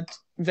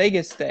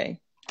 Vegas stay.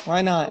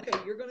 Why not? Okay,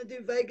 you're going to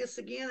do Vegas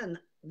again.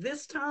 And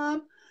this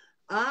time,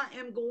 I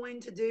am going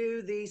to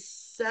do the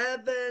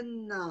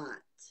 7 night.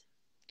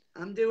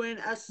 I'm doing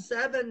a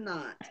 7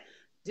 night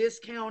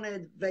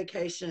discounted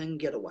vacation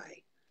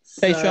getaway.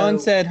 Hey, Sean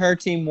So, said her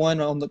team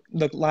won on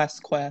the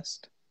last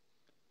quest.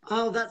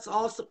 oh, that's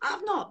awesome.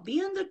 I've not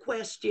been to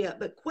Quest yet,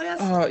 but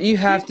Quest, Oh, you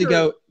have to Victor,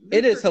 go.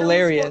 It is Tell us what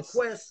hilarious.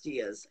 Quest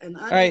is, and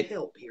I All need right.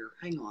 help here.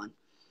 Hang on.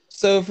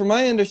 So, from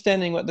my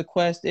understanding, what the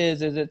quest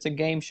is it's a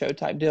game show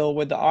type deal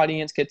where the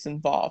audience gets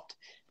involved.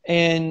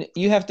 And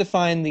you have to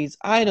find these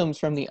items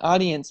from the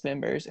audience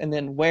members and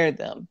then wear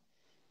them.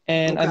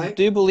 And I Okay.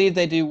 do believe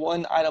they do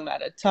one item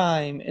at a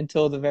time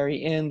until the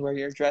very end, where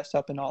you're dressed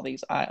up in all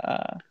these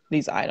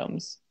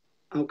items.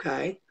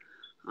 Okay.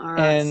 All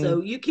right. So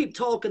And you keep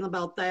talking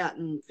about that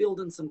and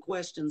fielding some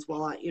questions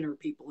while I enter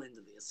people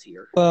into this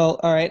here. well,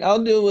 all right,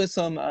 I'll do with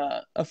some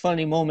a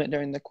funny moment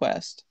during the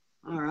quest.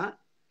 All right.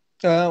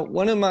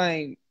 One of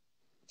my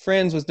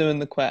friends was doing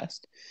the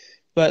quest,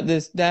 but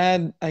this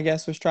dad, I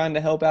guess, was trying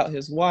to help out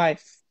his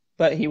wife,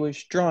 but he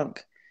was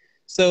drunk.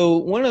 So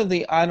one of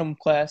the item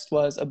quest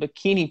was a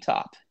bikini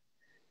top.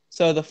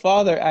 So the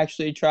father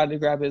actually tried to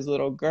grab his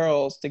little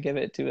girls to give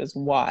it to his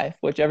wife,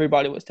 which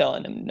everybody was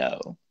telling him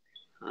no.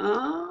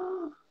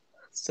 Uh,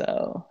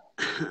 So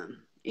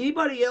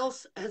anybody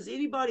else? Has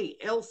anybody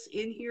else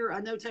in here? I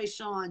know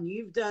Tayshawn,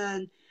 you've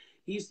done.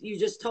 You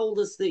just told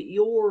us that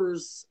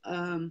yours.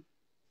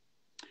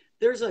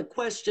 There's a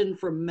question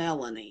from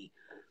Melanie.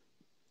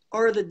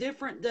 Are the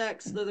different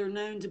decks that are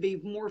known to be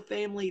more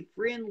family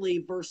friendly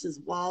versus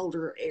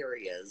wilder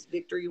areas?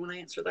 Victor, you want to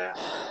answer that?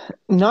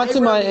 not Hey,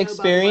 to my Romeo, by the way.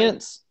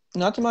 experience,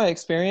 not to my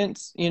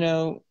experience,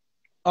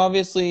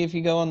 obviously if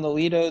you go on the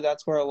Lido,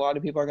 that's where a lot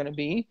of people are going to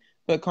be,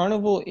 but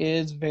Carnival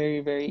is very,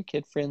 very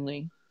kid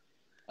friendly.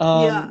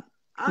 Yeah, Um,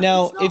 it's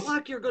now not if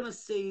like you're going to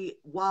see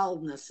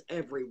wildness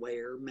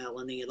everywhere,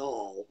 Melanie, at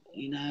all.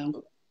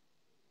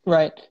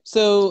 right.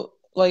 So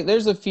like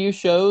there's a few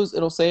shows,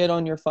 it'll say it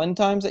on your fun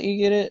times that you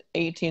get it,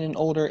 18 and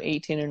older,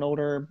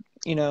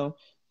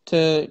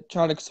 to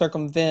try to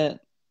circumvent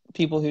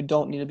people who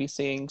don't need to be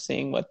seeing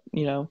what.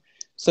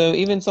 So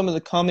even some of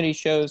the comedy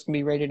shows can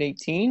be rated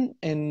 18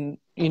 and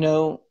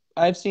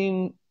I've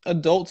seen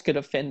adults get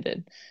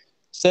offended.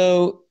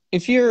 So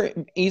if you're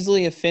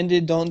easily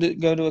offended,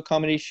 go to a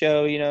comedy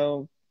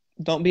show,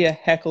 don't be a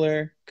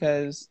heckler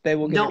because they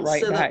will get it Don't right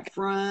sit up back.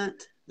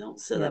 front. Don't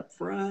sit Yep. up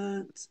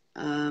front.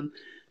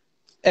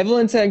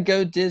 Evelyn said,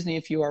 "Go Disney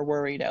if you are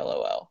worried."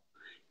 LOL.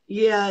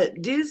 Yeah,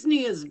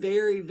 Disney is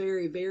very,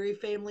 very, very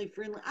family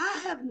friendly. I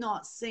have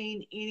not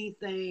seen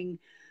anything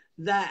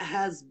that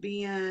has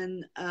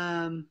been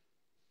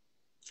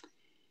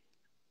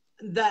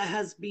that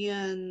has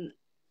been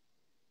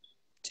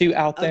Too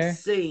out there.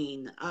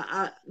 obscene.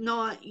 I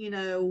not,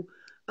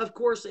 of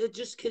course it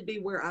just could be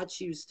where I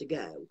choose to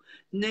go.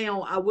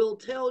 Now I will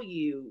tell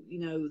you,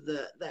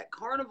 that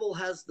Carnival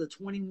has the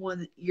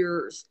 21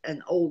 years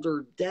and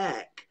older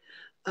deck.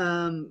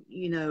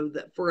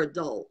 That for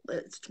adult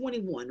it's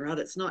 21, right?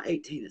 It's not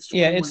 18, it's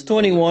Yeah, 21 it's and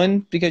older. 21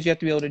 because you have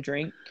to be able to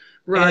drink.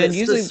 Right, And it's the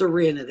usually,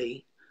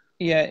 Serenity.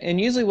 yeah, and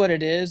usually what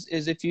it is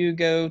if you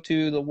go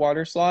to the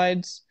water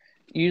slides,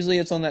 usually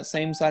it's on that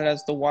same side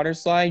as the water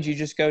slides. You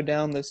just go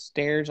down the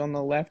stairs on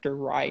the left or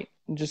right,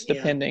 just Yeah.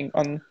 depending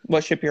on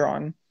what ship you're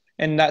on.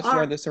 And that's All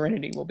where right. the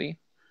Serenity will be.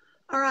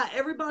 All right,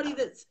 everybody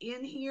that's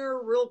in here,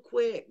 real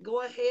quick,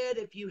 go ahead.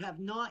 If you have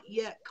not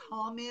yet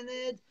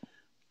commented,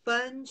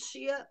 Fun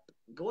Ship,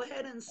 go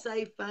ahead and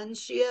say Fun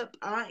Ship.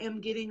 I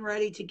am getting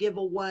ready to give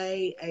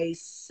away a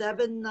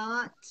 7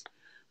 night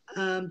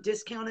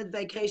discounted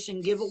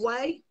vacation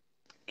giveaway.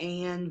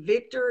 And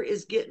Victor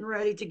is getting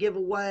ready to give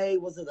away,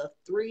 was it a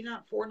 3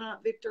 night, 4 night,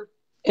 Victor?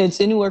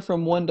 It's anywhere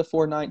from 1 to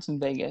 4 nights in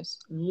Vegas.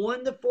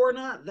 1 to 4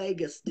 night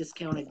Vegas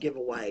discounted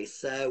giveaway.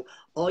 So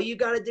all you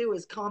got to do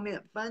is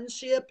comment Fun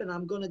Ship, and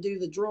I'm going to do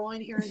the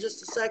drawing here in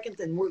just a second.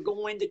 And I'm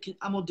going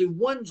to do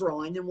one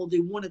drawing, and we'll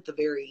do one at the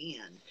very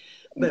end.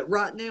 But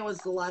right now is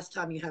the last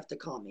time you have to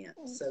comment.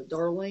 So,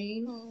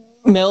 Darlene.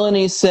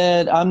 Melanie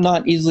said, "I'm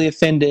not easily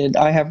offended.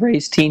 I have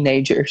raised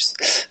teenagers."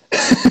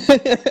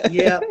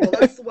 Yeah, well,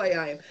 that's the way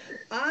I am.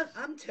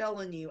 I'm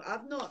telling you,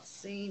 I've not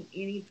seen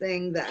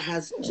anything that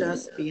has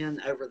just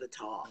been over the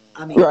top.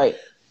 I mean, Right.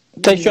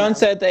 you Tayshawn know,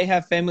 said they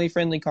have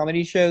family-friendly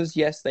comedy shows.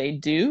 Yes, they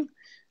do.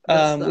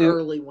 that's the We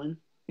early one.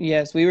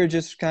 Yes, we were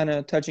just kind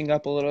of touching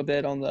up a little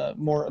bit on the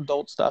more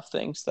adult stuff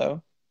things,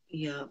 though.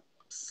 Yeah.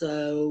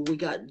 So we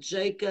got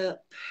Jacob.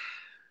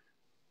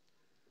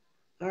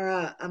 All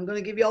right, I'm going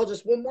to give y'all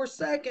just one more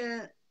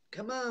second.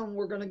 Come on,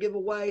 we're going to give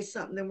away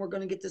something, then we're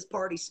going to get this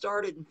party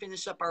started and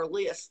finish up our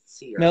lists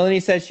here.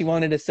 Melanie said she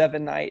wanted a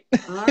 7 night.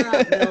 All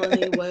right,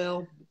 Melanie.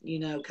 Well,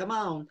 come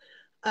on.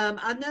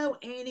 I know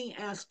Annie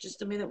asked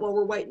just a minute while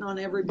we're waiting on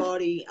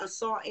everybody. I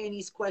saw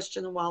Annie's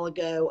question a while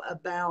ago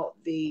about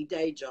the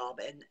day job.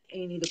 And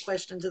Annie, the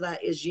question to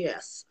that is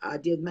yes, I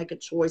did make a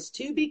choice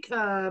to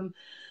become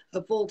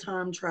a full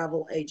time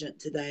travel agent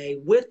today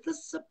with the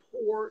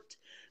support,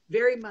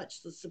 very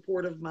much the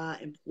support of my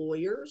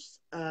employers.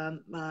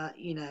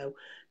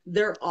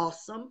 They're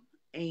awesome.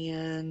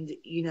 And,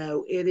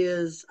 it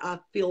is, I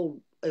feel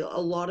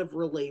a lot of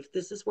relief.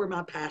 This is where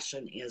my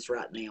passion is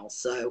right now.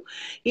 So,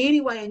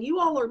 anyway, and you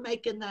all are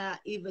making that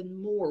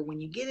even more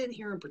when you get in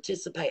here and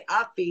participate.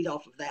 I feed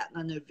off of that,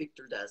 and I know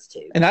Victor does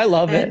too. And I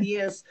love And it.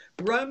 yes,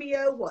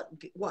 Romeo,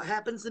 what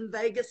happens in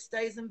Vegas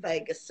stays in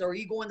Vegas. So, are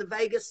you going to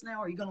Vegas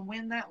now? Are you going to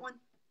win that one?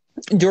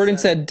 Jordan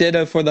said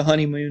ditto for the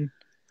honeymoon.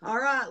 All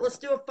right, let's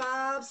do a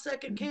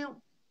 5-second count,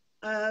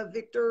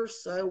 Victor.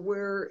 So,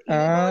 where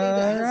anybody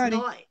that has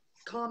not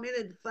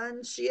commented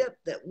fun ship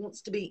that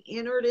wants to be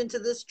entered into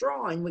this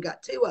drawing, we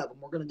got 2 of them.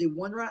 We're going to do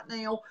one right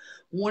now,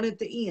 one at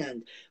the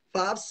end.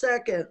 5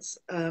 seconds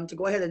to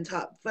go ahead and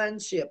type fun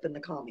ship in the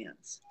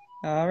comments.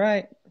 All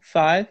right.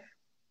 5,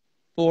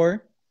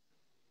 4,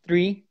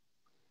 3,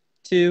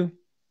 2,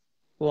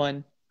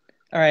 1.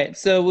 All right.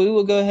 So we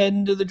will go ahead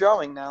and do the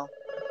drawing now.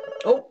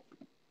 Oh,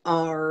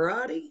 all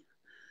righty.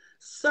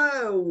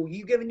 So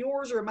you giving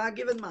yours or am I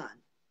giving mine?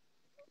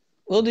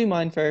 We'll do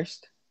mine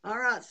first. All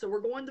right, so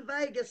we're going to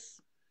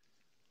Vegas.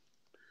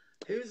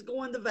 Who's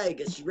going to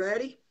Vegas? You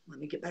ready? Let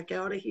me get back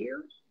out of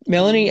here.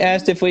 Melanie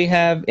asked if we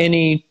have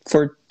any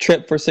for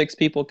trip for 6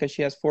 people because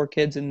she has 4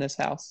 kids in this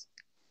house.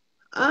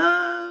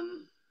 I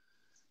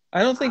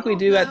don't think we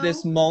do at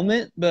this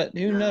moment, but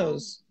who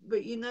knows?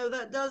 But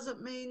that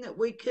doesn't mean that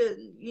we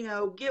couldn't,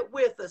 get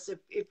with us.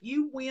 If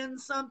you win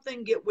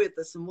something, get with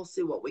us and we'll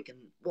see what we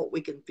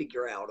can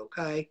figure out,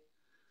 okay?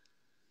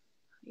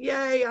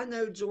 Yay, I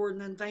know,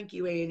 Jordan, and thank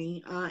you,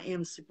 Annie. I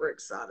am super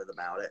excited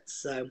about it.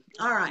 So,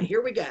 all right,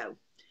 here we go.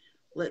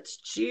 Let's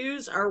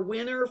choose our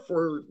winner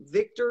for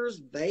Victor's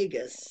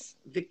Vegas.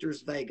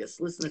 Victor's Vegas.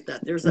 Listen to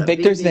that. There's that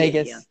Victor's BB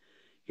Vegas. Again.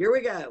 Here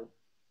we go.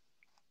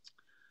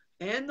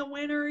 And the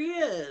winner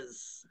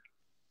is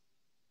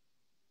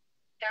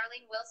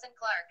Darlene Wilson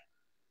Clark.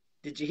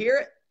 Did you hear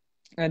it?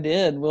 I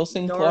did.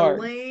 Wilson Clark.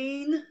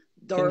 Darlene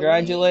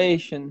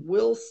Congratulations.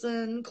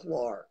 Wilson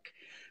Clark.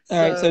 All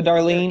right, so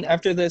Darlene,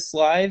 after this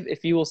live,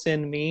 if you will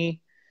send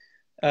me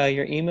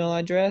your email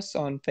address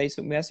on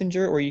Facebook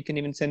Messenger, or you can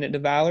even send it to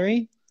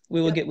Valerie, we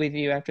will get with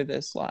you after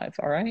this live,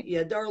 all right?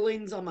 Yeah,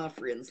 Darlene's on my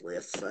friends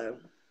list, so.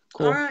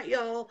 Cool. All right,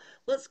 y'all.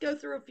 Let's go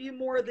through a few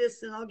more of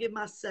this, and I'll give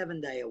my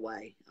 7-day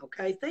away,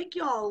 okay? Thank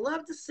y'all.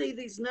 Love to see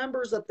these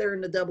numbers up there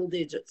in the double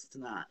digits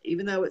tonight,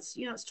 even though it's,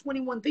 it's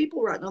 21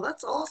 people right now.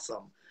 That's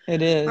awesome.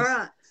 It is. All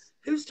right.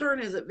 Whose turn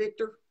is it,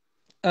 Victor?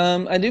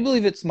 I do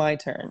believe it's my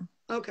turn.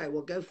 Okay,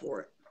 well, go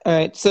for it. All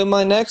right, so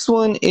my next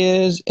one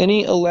is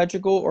any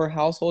electrical or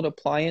household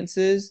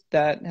appliances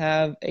that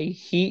have a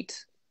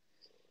heat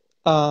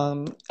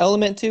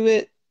element to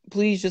it.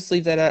 Please just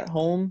leave that at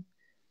home.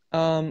 A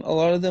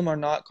lot of them are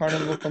not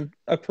Carnival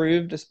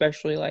approved,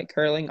 especially like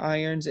curling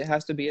irons. It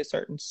has to be a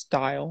certain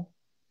style.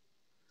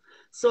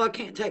 So I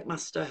can't take my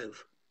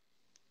stove?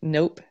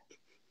 Nope.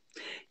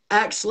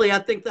 Actually, I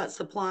think that's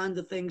applying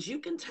to things. You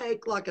can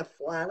take like a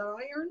flat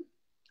iron.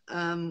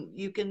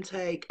 You can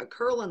take a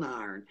curling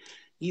iron.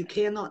 You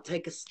cannot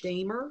take a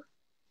steamer.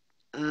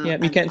 Yeah,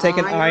 you can't take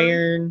an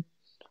iron.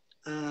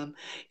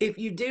 If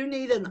you do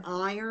need an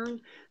iron,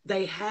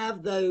 they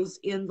have those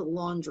in the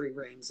laundry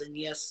rooms. And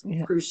yes,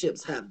 cruise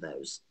ships have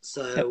those.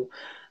 So,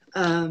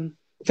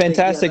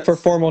 fantastic for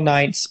formal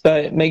nights,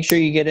 but make sure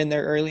you get in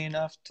there early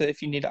enough to,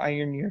 if you need to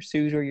iron your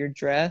suit or your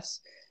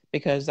dress,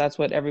 because that's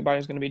what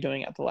everybody's going to be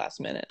doing at the last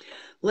minute.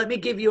 Let me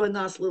give you a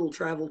nice little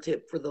travel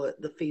tip for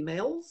the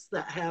females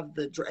that have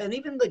and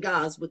even the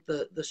guys with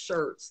the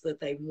shirts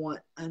that they want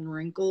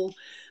unwrinkled.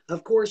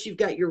 Of course, you've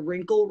got your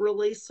wrinkle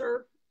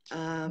releaser.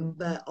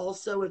 But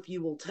also if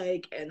you will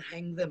take and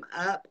hang them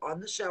up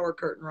on the shower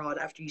curtain rod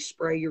after you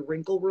spray your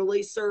wrinkle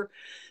releaser,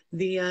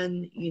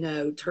 then,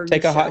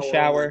 take a hot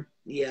shower. On.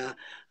 Yeah.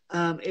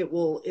 It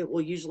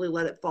will usually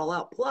let it fall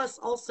out. Plus,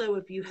 also,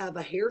 if you have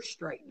a hair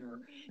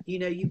straightener,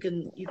 you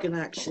can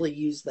actually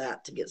use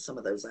that to get some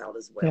of those out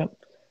as well.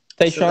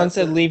 Yep. Sean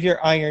said, leave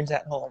your irons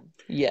at home.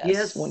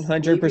 Yes,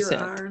 100%. Leave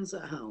your irons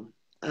at home.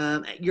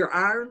 Your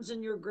irons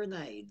and your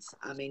grenades.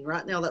 I mean,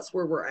 right now that's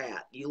where we're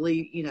at. You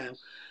leave,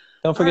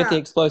 Don't forget the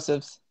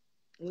explosives.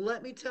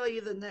 Let me tell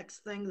you the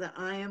next thing that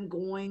I am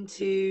going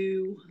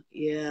to.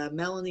 Yeah,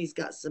 Melanie's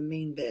got some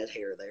mean bed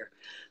hair there.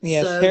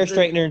 Yes, so hair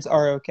straighteners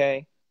are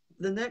okay.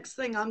 The next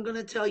thing I'm going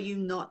to tell you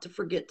not to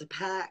forget to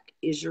pack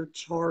is your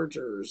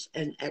chargers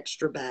and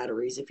extra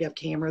batteries. If you have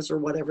cameras or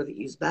whatever that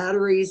use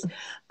batteries,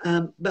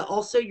 but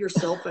also your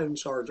cell phone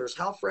chargers.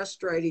 How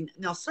frustrating.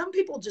 Now, some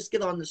people just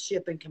get on the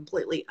ship and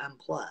completely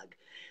unplug.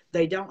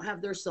 They don't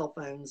have their cell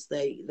phones.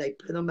 They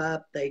put them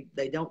up. They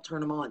don't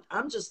turn them on.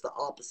 I'm just the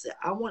opposite.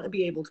 I want to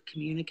be able to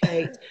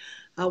communicate.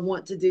 I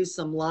want to do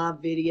some live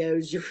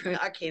videos.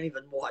 I can't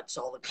even watch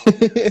all the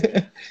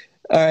comments.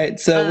 All right,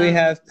 so we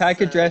have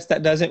pack a So dress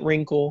that doesn't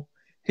wrinkle.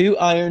 Who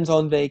irons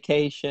on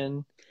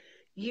vacation?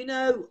 you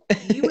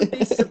would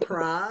be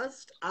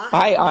surprised. I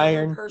I have never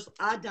iron. personally.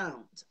 I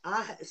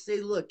don't.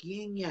 See. Look,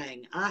 yin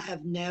yang. I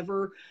have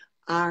never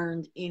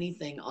ironed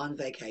anything on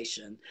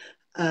vacation.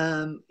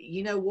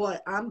 You know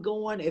what? I'm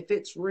going. If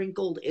it's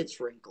wrinkled, it's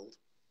wrinkled.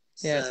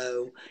 Yes.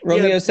 So yeah,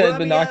 Romeo said Romeo. I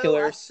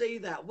binoculars. see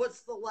that.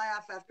 What's the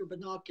laugh after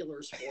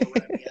binoculars for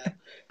Romeo?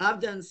 I've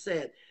done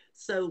said.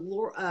 So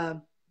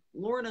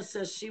Lorna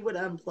says she would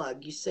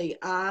unplug. You see,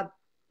 I'm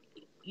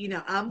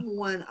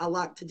one, I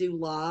like to do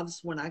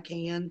lives when I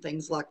can,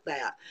 things like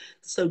that.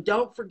 So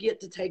don't forget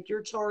to take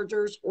your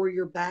chargers or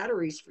your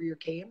batteries for your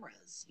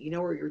cameras,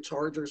 or your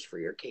chargers for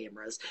your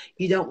cameras.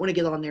 You don't want to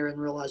get on there and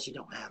realize you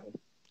don't have them.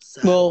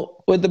 So,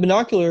 Well, with the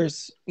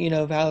binoculars,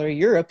 Valerie,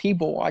 you're a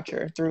people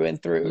watcher through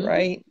and through, mhm.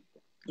 right?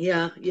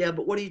 Yeah, yeah.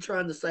 But what are you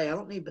trying to say? I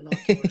don't need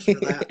binoculars for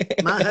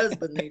that. My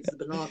husband needs the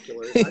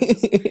binoculars. I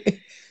just,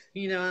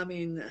 I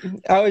mean,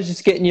 I was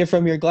just getting you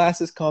from your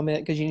glasses comment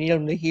because you need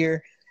them to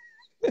hear.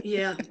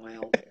 yeah,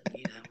 well,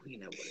 you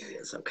know what it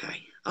is. Okay.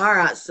 All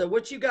right. So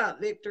what you got,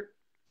 Victor?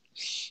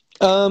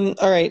 All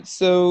right,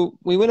 so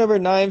we went over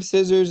knives,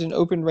 scissors, and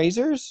open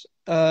razors.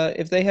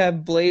 If they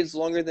have blades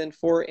longer than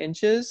 4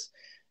 inches,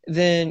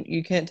 then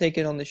you can't take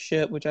it on the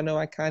ship, which I know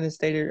I kind of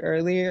stated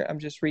earlier. I'm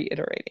just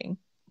reiterating.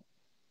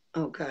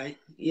 Okay.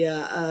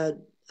 Yeah.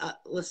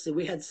 Let's see.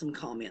 We had some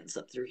comments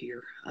up through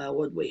here.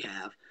 What we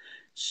have?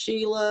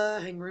 Sheila,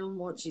 hang around,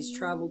 watch these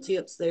travel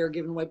tips. They are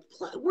giving away.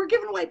 We're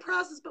giving away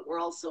prizes, but we're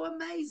also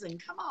amazing.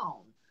 Come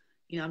on.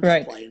 I'm just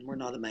Right. playing. We're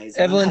not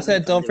amazing. I'm Evelyn having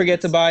said, fun don't doing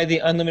forget to this. buy the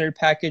unlimited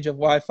package of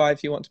Wi-Fi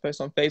if you want to post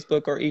on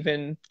Facebook or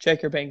even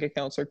check your bank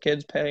accounts or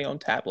kids pay on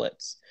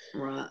tablets.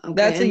 Right. Okay.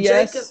 That's a And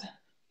Jacob. yes.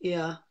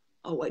 Yeah.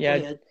 Oh wait. Go Yeah,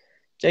 ahead.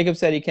 Jacob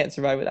said he can't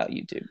survive without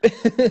YouTube.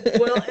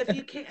 Well, if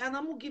you can, and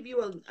I'm gonna give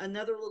you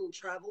another little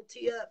travel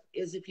tip: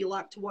 is if you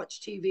like to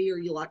watch TV or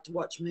you like to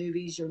watch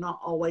movies, you're not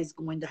always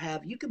going to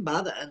have. You can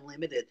buy the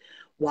unlimited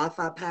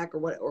Wi-Fi pack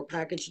or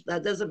package.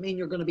 That doesn't mean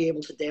you're going to be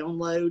able to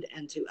download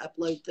and to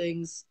upload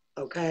things.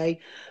 Okay,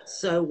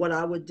 so what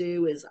I would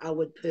do is I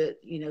would put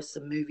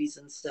some movies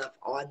and stuff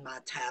on my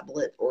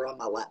tablet or on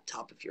my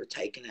laptop if you're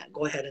taking it.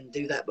 Go ahead and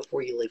do that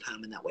before you leave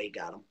home, and that way you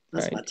got them. All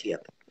That's my right.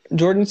 tip.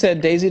 Jordan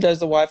said Daisy does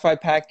the Wi-Fi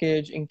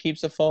package and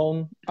keeps a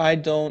phone. I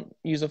don't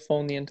use a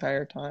phone the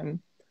entire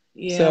time.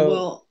 Yeah, So,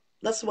 well,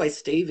 that's the way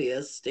Steve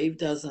is. Steve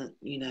doesn't,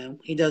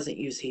 he doesn't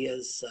use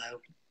his, so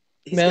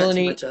he's got too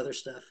Melanie, much other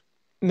stuff.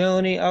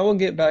 Melanie, I will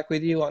get back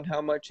with you on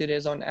how much it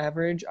is on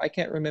average. I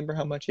can't remember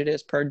how much it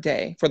is per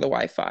day for the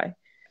Wi-Fi.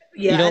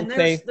 You Yeah, and don't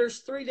there's pay, there's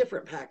three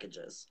different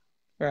packages.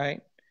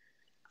 right?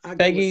 I go with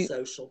Peggy,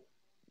 social.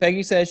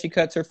 Peggy says she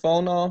cuts her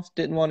phone off.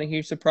 Didn't want a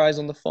huge surprise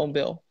on the phone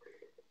bill.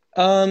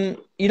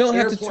 You don't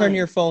have to turn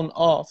your Airplane. phone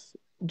off.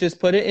 Just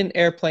put it in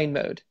airplane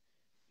mode.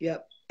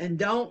 Yep. And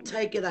don't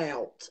take it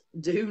out.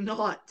 Do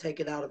not take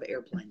it out of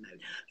airplane mode.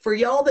 For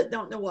y'all that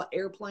don't know what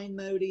airplane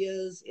mode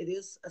is, it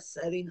is a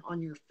setting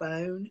on your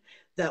phone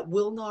that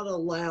will not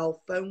allow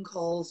phone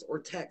calls or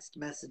text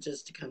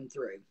messages to come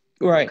through.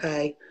 Right.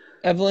 Okay.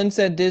 Evelyn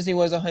said Disney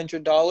was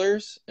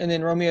 $100, and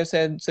then Romeo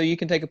said so you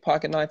can take a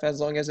pocket knife as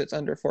long as it's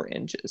under 4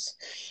 inches.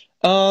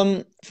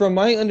 From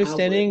my I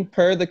understanding, wouldn't.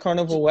 per the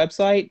Carnival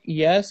website,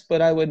 yes,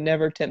 but I would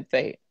never tempt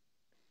fate.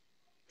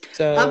 I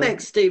So,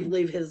 make Steve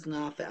leave his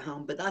knife at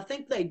home, but I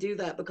think they do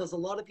that because a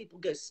lot of people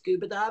go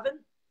scuba diving.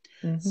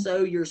 mhm.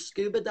 So your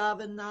scuba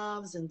diving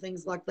knives and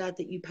things like that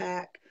you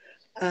pack.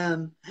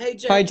 Hey Hi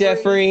Jeffrey,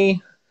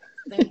 Jeffrey.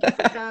 thank you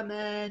for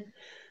coming.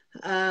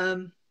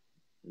 Um,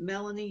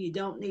 Melanie, you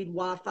don't need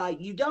Wi-Fi.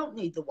 You don't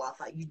need the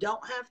Wi-Fi. You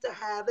don't have to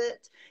have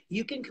it.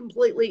 You can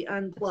completely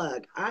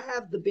unplug. I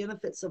have the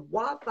benefits of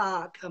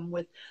Wi-Fi come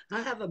with.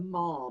 I have a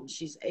mom.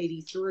 She's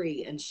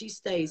 83 and she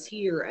stays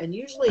here. And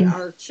usually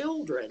our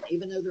children,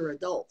 even though they're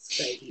adults,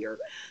 stay here.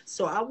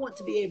 So I want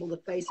to be able to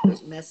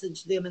Facebook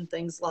message them and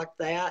things like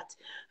that.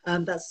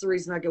 That's the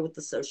reason I go with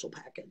the social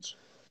package.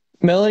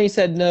 Melanie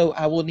said no.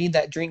 I will need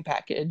that drink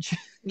package.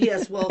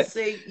 Yes, well,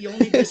 see, you'll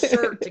need the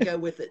shirt to go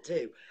with it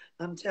too.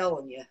 I'm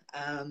telling you.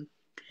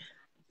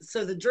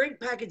 So the drink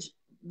package,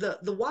 the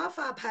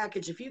Wi-Fi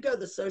package, if you go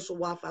the social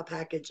Wi-Fi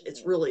package,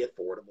 it's really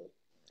affordable,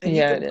 and you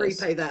Yeah, can it is.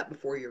 prepay that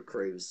before your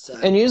cruise.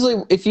 And So,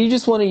 usually, if you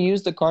just want to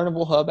use the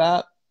Carnival Hub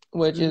app,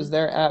 which is mhm.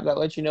 their app that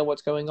lets you know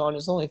what's going on,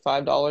 it's only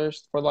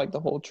 $5 for like the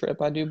whole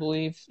trip, I do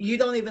believe. You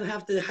don't even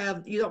have to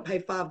have. You don't pay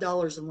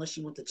 $5 unless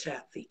you want the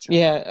chat feature.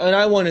 Yeah, and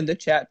I wanted the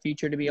chat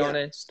feature to be Yep,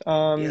 honest,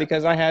 yep,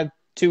 because I had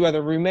two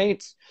other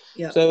roommates,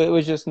 yep. so it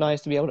was just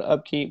nice to be able to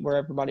upkeep where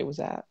everybody was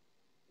at.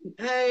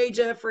 Hey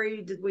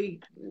Jeffrey, did we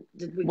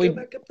go We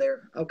back up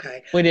there?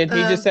 Okay. we did.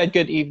 He just Um. said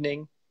good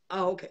evening.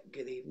 Oh, okay.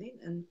 Good evening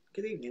and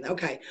good evening.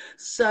 Okay.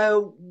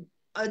 So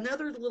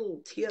another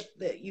little tip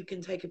that you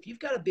can take if you've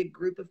got a big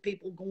group of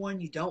people going,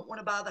 you don't want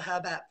to buy the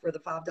Hub app for the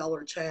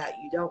 $5 chat.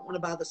 You don't want to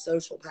buy the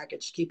social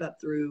package to keep up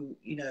through,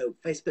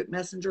 Facebook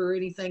Messenger or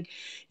anything.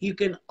 You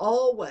can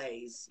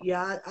always,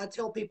 yeah, I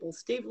tell people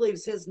Steve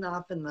leaves his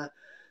knife in the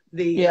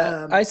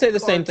Yeah, I say the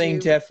car same thing,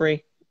 too.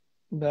 Jeffrey.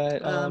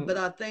 But But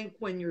I think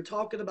when you're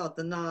talking about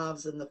the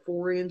knives and the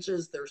 4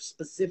 inches, they're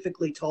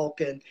specifically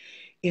talking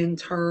in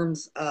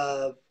terms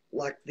of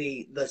like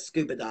the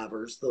scuba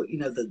divers, the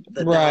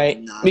right,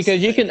 diving knives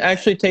because that you they can have.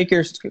 actually take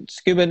your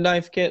scuba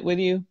knife kit with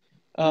you.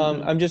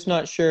 Hmm. I'm just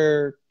not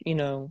sure,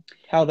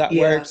 how that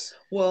Yeah. works.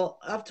 Well,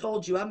 I've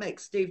told you I make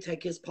Steve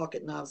take his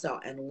pocket knives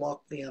out and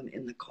lock them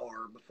in the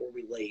car before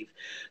we leave.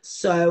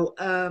 So,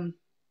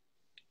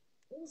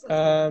 what was I talking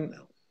Um,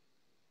 about?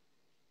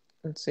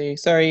 let's see.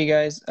 Sorry, you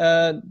guys.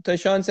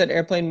 Tashawn said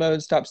airplane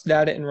mode stops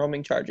data and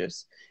roaming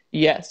charges.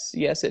 Yes,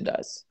 yes, it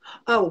does.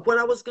 Oh, what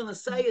I was going to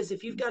say is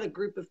if you've got a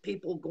group of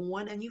people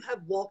going and you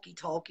have walkie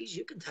talkies,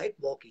 you can take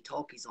walkie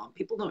talkies on.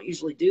 People don't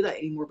usually do that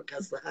anymore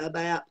because the Hub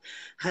app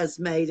has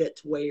made it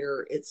to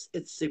where it's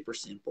super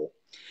simple.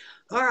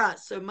 All right,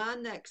 so my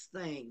next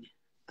thing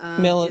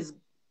Mel- is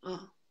uh,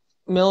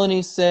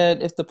 Melanie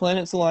said, if the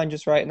planets align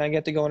just right and I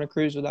get to go on a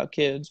cruise without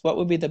kids, what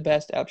would be the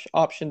best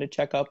option to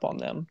check up on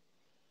them?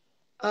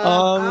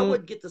 I Um,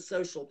 would get the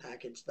social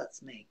package.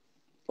 That's me.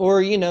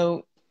 or,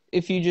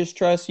 if you just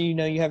trust, you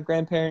have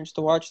grandparents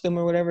to watch them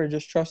or whatever,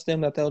 just trust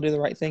them that they'll do the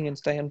right thing and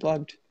stay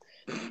unplugged.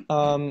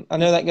 I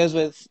know that goes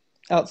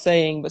without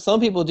saying, but some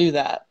people do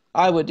that.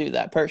 I would do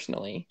that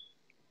personally.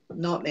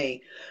 Not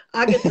me.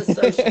 I get the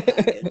social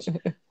package.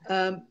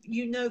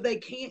 They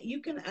can't.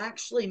 You can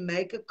actually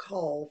make a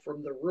call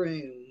from the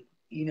room.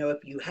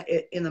 If you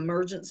in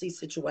emergency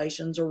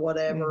situations or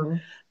whatever,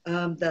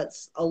 Hmm.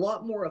 that's a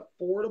lot more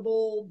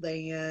affordable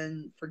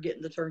than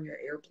forgetting to turn your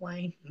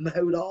airplane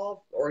mode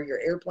off or your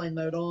airplane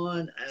mode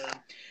on.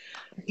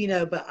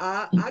 But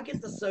I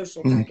get the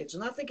social package,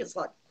 and I think it's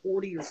like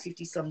 40 or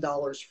 50 some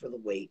dollars for the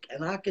week,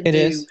 and I can It do.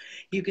 is.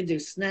 You can do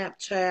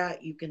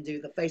Snapchat, you can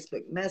do the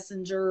Facebook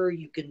Messenger,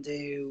 you can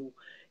do.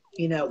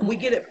 We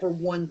get it for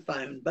one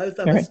phone. Both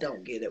of All us right.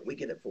 don't get it. We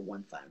get it for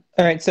one phone.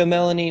 All right. So,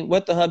 Melanie,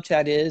 what the Hub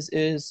Chat is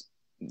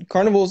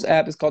Carnival's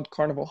app is called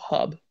Carnival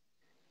Hub.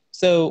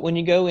 So, when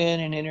you go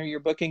in and enter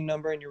your booking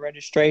number and your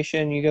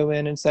registration, you go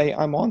in and say,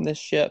 I'm on this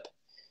ship.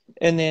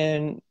 And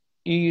then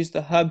you use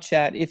the Hub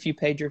Chat if you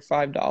paid your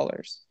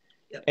 $5.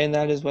 Yep. And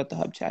that is what the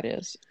Hub Chat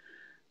is.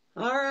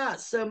 All right.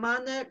 So my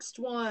next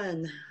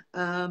one,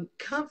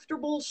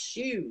 comfortable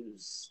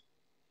shoes.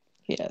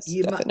 Yes,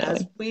 As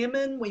definitely.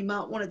 women, we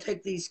might want to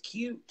take these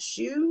cute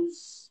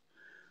shoes.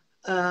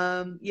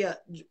 Yeah.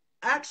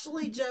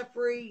 Actually,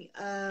 Jeffrey,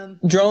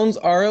 Drones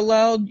are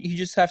allowed. You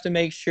just have to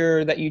make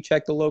sure that you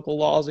check the local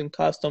laws and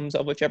customs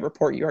of whichever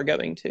port you are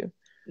going to.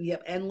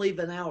 yep, and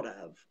leaving out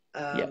of.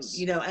 Yes.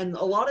 And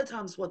a lot of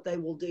times what they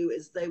will do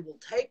is they will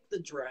take the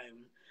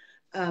drone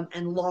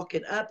and lock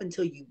it up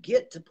until you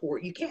get to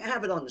port. You can't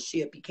have it on the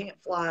ship. You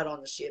can't fly it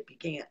on the ship. You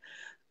can't.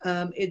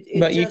 It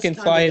But you just can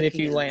kind fly of it if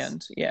you depends.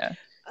 land. Yeah.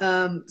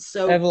 And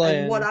what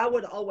Evelyn. I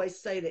would always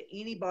say to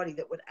anybody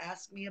that would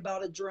ask me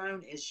about a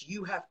drone is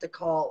you have to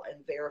call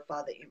and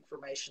verify the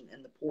information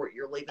in the port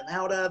you're leaving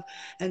out of.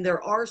 And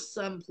there are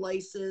some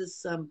places,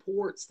 some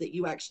ports that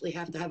you actually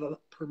have to have a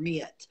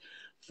permit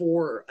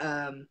for,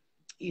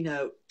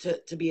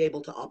 to be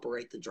able to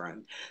operate the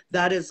drone.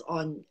 That is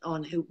on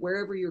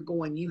wherever you're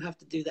going, you have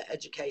to do the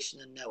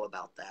education and know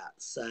about that.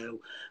 So,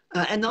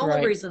 and the only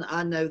Right. reason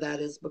I know that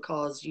is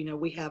because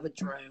we have a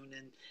drone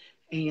and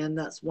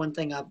that's one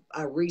thing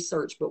I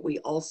researched, but we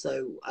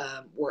also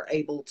were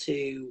able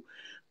to,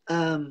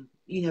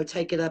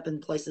 take it up in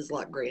places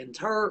like Grand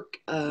Turk,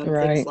 things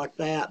Right. like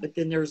that. But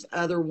then there's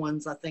other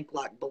ones, I think,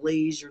 like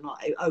Belize. You're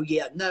not, oh,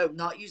 yeah, no,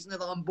 not using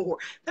it on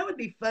board. That would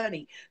be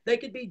funny. They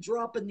could be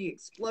dropping the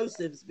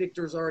explosives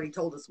Victor's already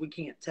told us we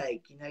can't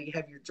take. You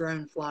have your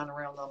drone flying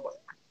around on board.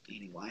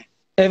 Anyway,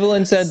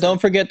 Evelyn said, so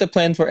don't forget to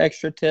plan for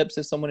extra tips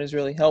if someone is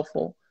really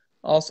helpful.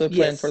 Also,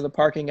 plan for yes. the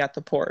parking at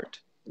the port.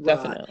 Right.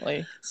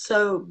 Definitely.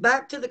 So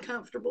back to the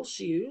comfortable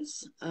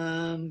shoes.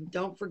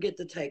 Don't forget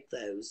to take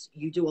those.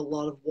 You do a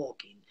lot of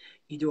walking.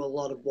 You do a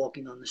lot of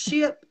walking on the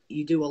ship.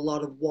 You do a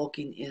lot of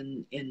walking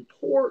in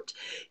port.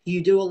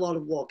 You do a lot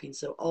of walking.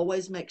 So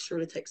always make sure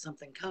to take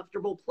something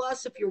comfortable.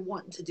 Plus, if you're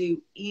wanting to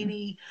do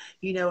any,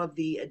 of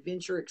the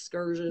adventure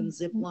excursions,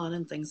 zip line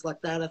and things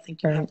like that, I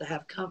think you have Right. to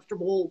have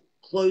comfortable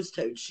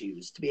closed-toed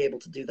shoes to be able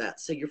to do that.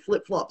 So your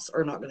flip-flops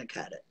are not going to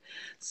cut it.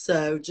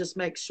 So just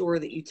make sure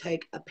that you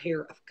take a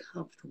pair of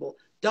comfortable.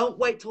 Don't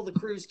wait till the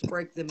cruise to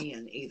break them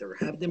in either.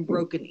 Have them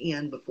broken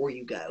in before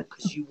you go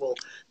because you will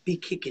be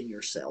kicking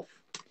yourself.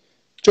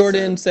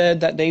 Jordan So,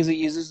 said that Daisy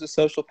uses the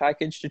social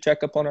package to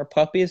check up on our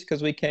puppies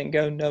because we can't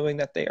go knowing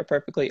that they are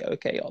perfectly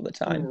okay all the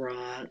time.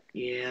 right.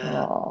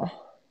 Yeah. Aw.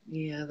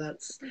 Yeah,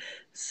 that's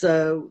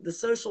so the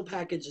social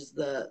package is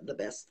the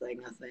best thing,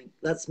 I think.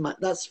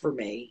 That's for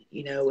me.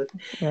 If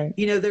Right.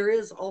 there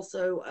is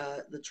also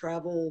the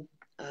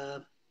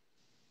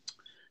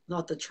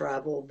not the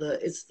travel,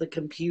 it's the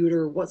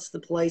computer. What's the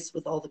place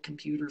with all the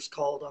computers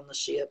called on the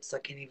ships? I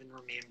can't even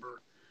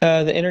remember.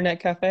 The internet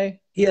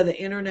cafe. Yeah,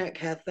 the internet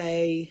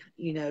cafe,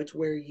 to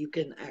where you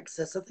can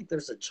access. I think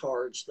there's a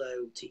charge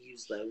though to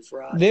use those,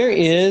 right? To There access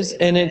the is,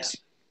 and internet.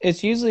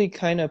 it's usually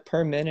kind of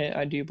per minute,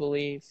 I do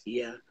believe.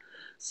 Yeah.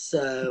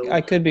 So,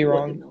 I could be what did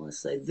wrong.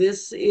 Melissa say?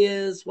 This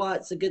is why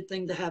it's a good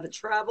thing to have a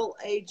travel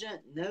agent.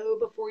 Know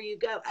before you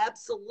go.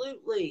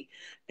 Absolutely.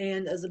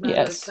 And as a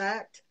matter of Yes.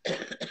 fact,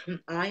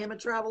 I am a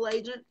travel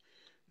agent.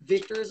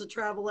 Victor is a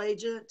travel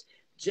agent.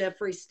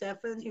 Jeffrey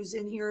Steffen, who's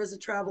in here as a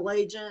travel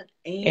agent.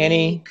 Annie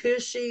Annie.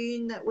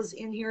 Cushing, that was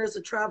in here as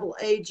a travel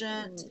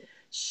agent.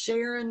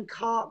 Sharon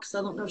Cox,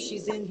 I don't know if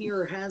she's in here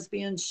or has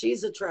been.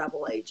 She's a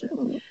travel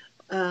agent.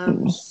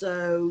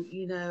 So,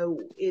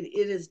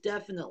 it is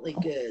definitely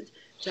good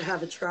to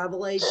have a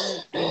travel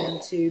agent and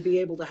to be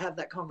able to have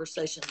that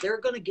conversation. They're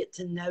going to get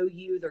to know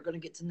you. They're going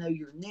to get to know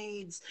your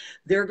needs.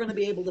 They're going to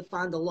be able to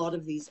find a lot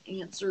of these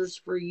answers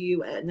for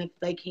you. And if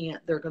they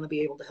can't, they're going to be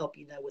able to help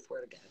you know with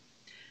where to go.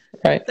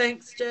 Right.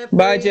 Thanks, Bye,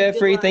 Jeffrey. Good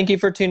Jeffrey. luck. Thank you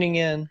for tuning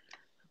in.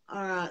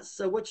 All right.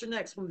 So, what's your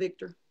next one,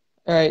 Victor?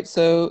 All right.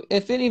 So,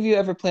 if any of you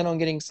ever plan on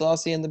getting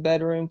saucy in the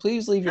bedroom,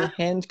 please leave your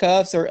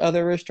handcuffs or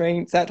other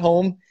restraints at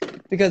home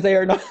because they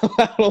are not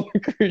allowed on the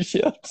cruise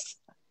ships.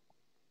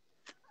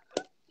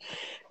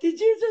 Did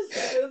you just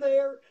go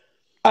there?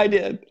 I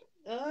did.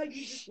 Oh,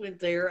 you just went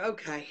there.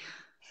 Okay.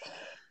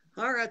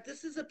 All right.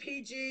 This is a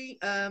PG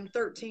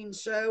 13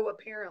 show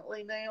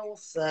apparently now.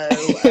 So,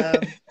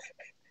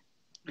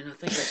 and I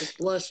think I just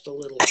blushed a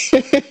little.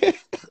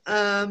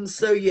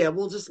 So yeah,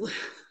 we'll just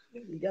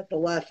you got the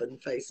laughing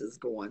faces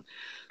going.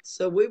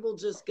 So we will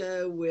just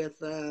go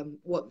with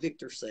what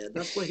Victor said.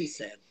 That's what he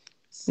said.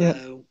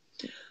 So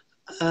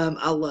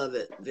I love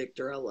it,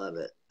 Victor. I love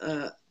it.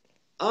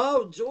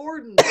 Oh,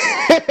 Jordan.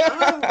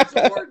 Oh,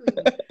 Jordan.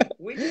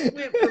 We just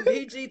went from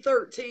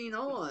PG-13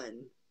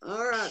 on.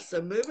 All right,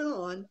 so moving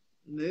on.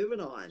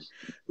 Moving on.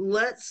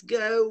 Let's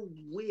go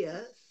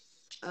with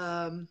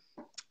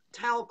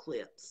towel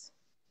clips.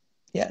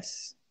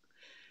 Yes.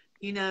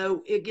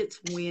 It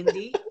gets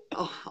windy.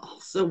 Oh,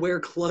 so wear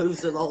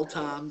clothes at all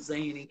times,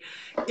 Annie.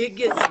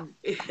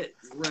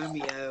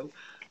 Romeo.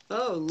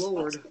 Oh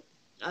Lord.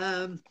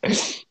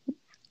 Gosh,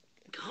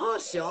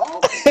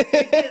 y'all.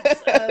 It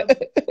gets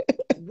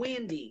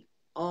windy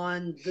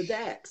on the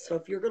deck. So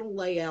if you're gonna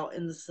lay out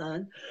in the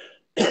sun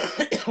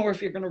or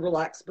if you're gonna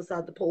relax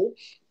beside the pool,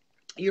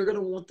 you're going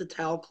to want the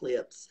towel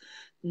clips.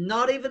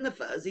 Not even the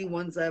fuzzy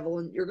ones,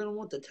 Evelyn. You're going to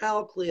want the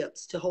towel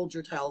clips to hold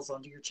your towels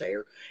onto your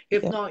chair.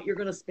 If not, you're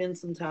going to spend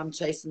some time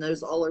chasing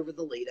those all over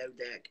the Lido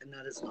deck, and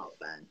that is not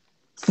fun.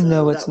 So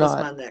No, it's that was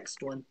not. my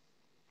next one.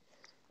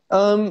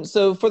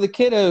 So for the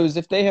kiddos,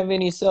 if they have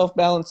any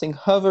self-balancing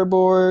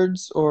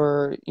hoverboards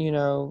or,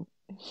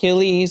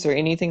 Heelys or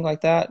anything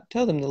like that,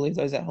 tell them to leave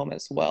those at home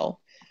as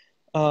well.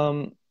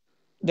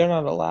 They're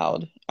not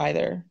allowed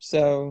either.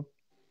 So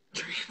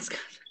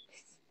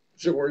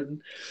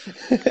Jordan.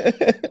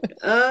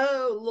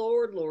 Oh,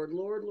 Lord, Lord,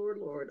 Lord, Lord,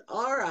 Lord.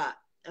 All right.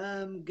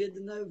 Good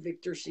to know,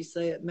 Victor. She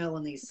said,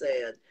 Melanie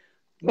said.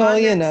 My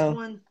well, next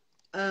one,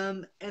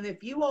 and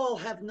if you all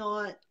have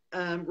not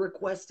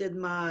requested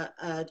my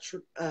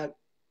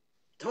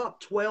top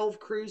 12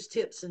 cruise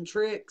tips and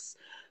tricks,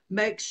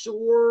 make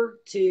sure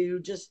to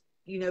just,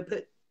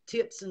 put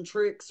tips and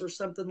tricks or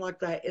something like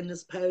that in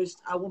this post.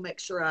 I will make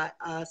sure I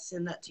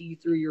send that to you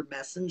through your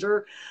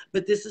messenger.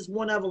 But this is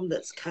one of them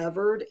that's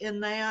covered in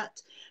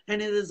that.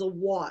 And it is a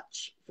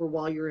watch for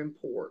while you're in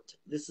port.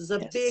 This is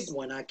a big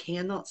one. I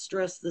cannot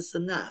stress this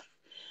enough.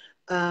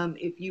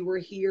 If you were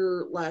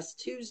here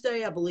last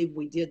Tuesday, I believe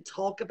we did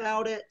talk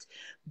about it.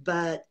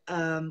 But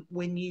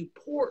when you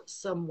port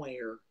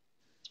somewhere,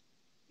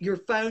 your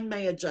phone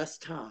may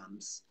adjust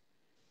times.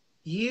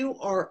 You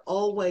are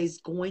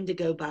always going to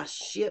go by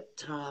ship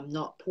time,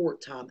 not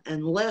port time,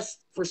 unless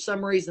for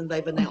some reason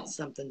they've announced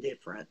something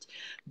different.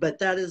 But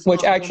that is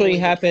which not actually normally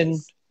the happened,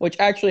 case. which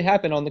actually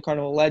happened on the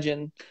Carnival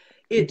Legend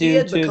It due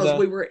did to because the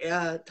we were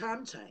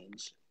time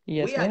change. We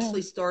yes,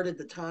 actually ma'am, started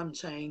the time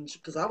change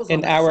because I was on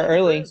an that hour same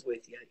early. cruise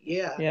with you.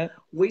 Yeah. Yeah.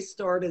 We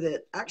started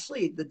it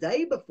actually the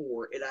day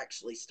before it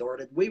actually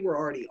started. We were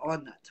already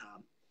on that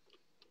time.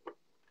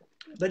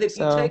 But if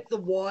you So take the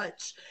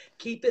watch,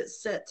 keep it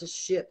set to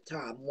ship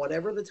time,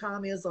 whatever the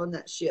time is on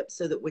that ship,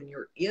 so that when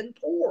you're in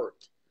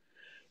port,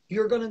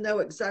 you're going to know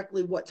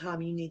exactly what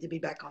time you need to be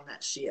back on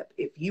that ship.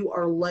 If you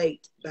are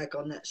late back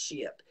on that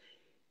ship,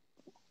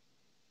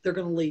 they're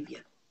going to leave you.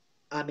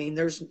 I mean,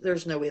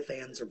 there's no ifs,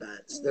 ands, or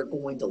buts. They're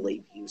going to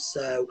leave you.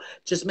 So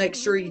just make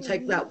sure you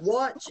take that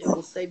watch. It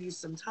will save you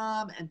some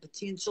time and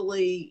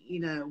potentially,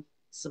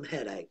 some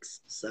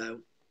headaches. So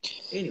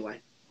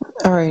anyway.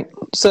 all right.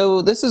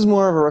 So this is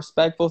more of a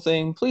respectful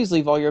thing. Please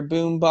leave all your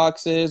boom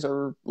boxes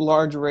or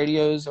large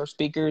radios or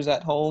speakers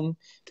at home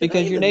Do they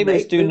because your even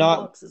neighbors make do boom not.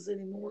 boxes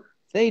anymore?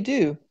 They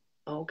do.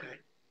 Okay.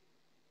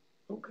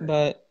 Okay.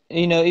 But,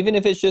 even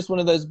if it's just one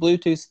of those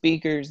Bluetooth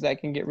speakers that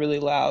can get really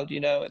loud,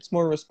 it's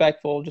more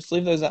respectful. Just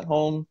leave those at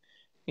home.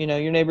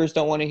 Your neighbors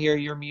don't want to hear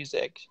your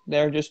music.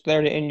 They're just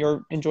there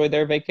to enjoy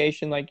their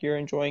vacation like you're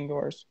enjoying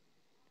yours.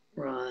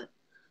 Right.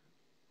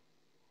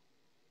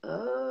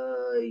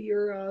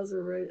 Your eyes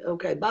are ready.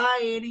 Okay, bye,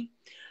 Annie.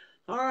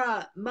 All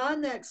right, my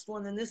next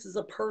one, and this is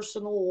a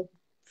personal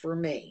for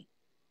me.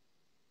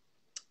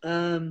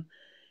 Um,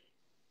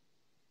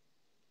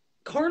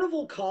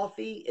 Carnival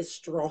coffee is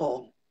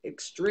strong,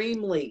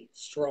 extremely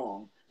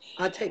strong.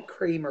 I take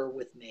creamer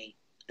with me,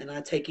 and I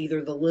take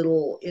either the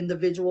little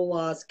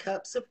individualized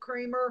cups of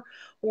creamer,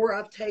 or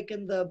I've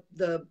taken the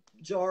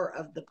jar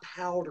of the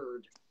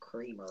powdered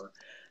creamer.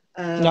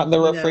 Not the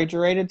You know,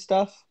 refrigerated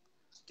stuff.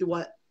 do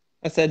what?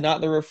 I said not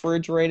the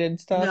refrigerated No,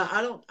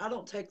 stuff. I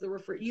don't take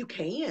the You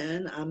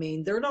can. I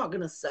mean, they're not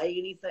going to say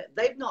anything.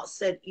 They've not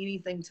said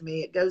anything to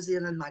me. It goes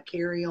in my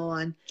carry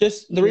on,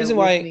 Just with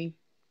me.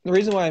 the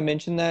reason why I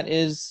mentioned that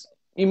is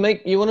you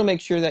want to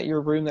make sure that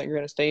your room that you're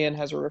going to stay in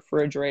has a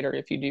refrigerator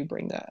if you do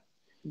bring that.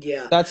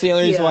 Yeah, That's the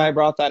only reason why yeah. I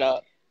brought that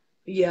up.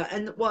 Yeah,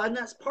 and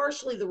that's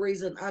partially the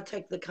reason I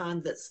take the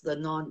kind that's the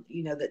non,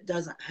 that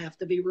doesn't have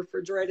to be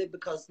refrigerated,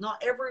 because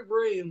not every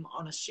room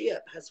on a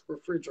ship has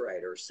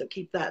refrigerators. So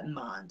keep that in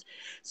mind.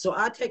 So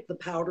I take the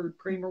powdered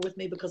creamer with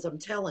me, because I'm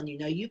telling you,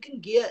 now you can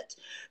get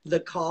the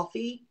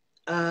coffee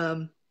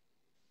um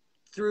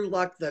through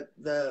like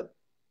the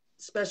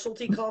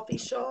specialty coffee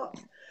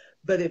shops,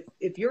 but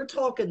if you're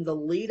talking the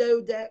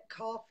Lido deck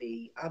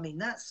coffee, I mean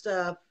that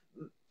stuff,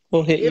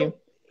 Will hit you.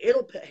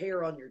 it'll put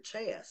hair on your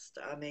chest.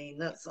 I mean,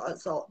 that's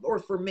all. Or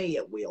for me,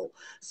 it will.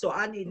 So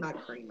I need my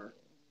creamer.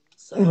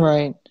 So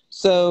Right.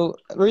 So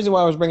the reason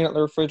why I was bringing up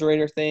the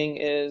refrigerator thing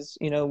is,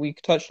 we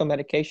touched on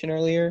medication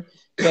earlier,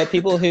 but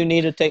people who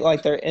need to take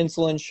like their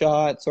insulin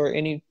shots or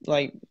any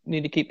like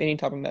need to keep any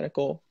type of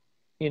medical,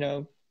 you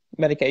know,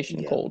 medication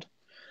yeah, cold.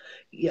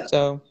 yeah.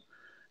 So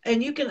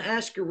And you can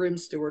ask your room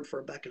steward for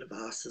a bucket of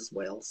ice as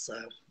well. So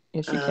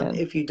yes, you can.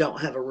 if you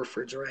don't have a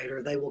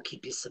refrigerator, they will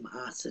keep you some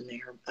ice in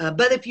there.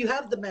 But if you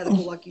have the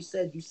medical, like you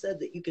said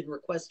that you can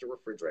request a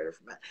refrigerator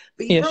from that.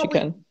 But you Yes, you probably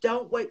can.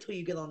 don't wait till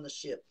you get on the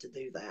ship to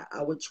do that.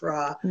 I would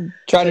try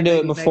Try to to do it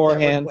maybe make that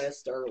beforehand.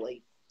 request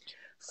early.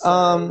 So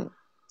Um,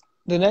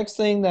 the next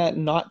thing that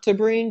not to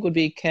bring would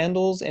be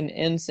candles and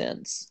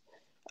incense.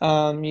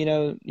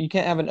 You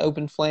can't have an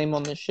open flame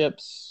on the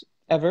ships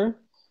ever.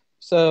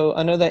 So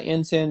I know that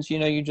incense,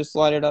 you just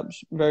light it up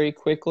very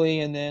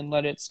quickly and then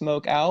let it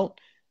smoke out.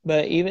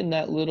 But even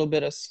that little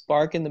bit of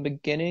spark in the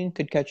beginning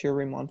could catch your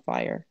room on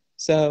fire.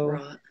 So,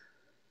 right.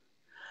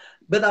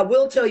 But I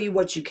will tell you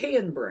what you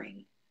can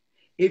bring.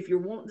 If you're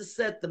wanting to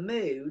set the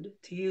mood,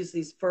 to use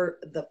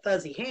the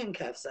fuzzy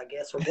handcuffs, I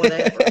guess, or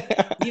whatever,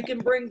 you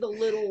can bring the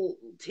little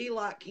tea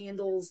light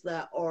candles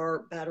that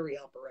are battery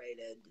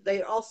operated.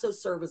 They also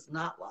serve as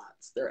night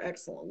lights. They're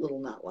excellent little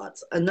night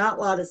lights. A night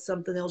light is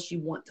something else you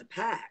want to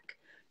pack.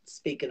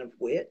 Speaking of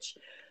which,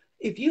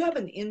 if you have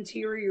an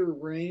interior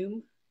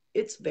room,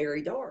 it's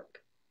very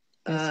dark,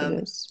 yes, it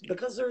is.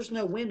 because there's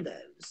no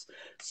windows.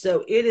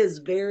 So it is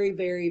very,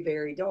 very,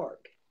 very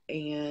dark.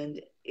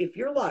 And if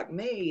you're like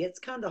me, it's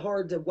kind of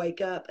hard to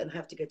wake up and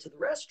have to go to the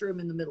restroom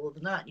in the middle of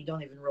the night and you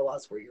don't even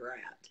realize where you're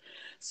at.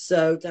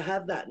 So to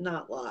have that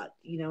night light,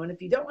 and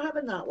if you don't have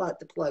a night light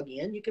to plug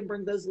in, you can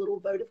bring those little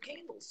votive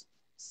candles.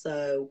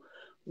 So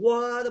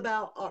what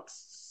about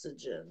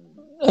oxygen?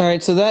 All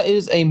right, so that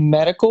is a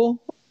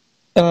medical,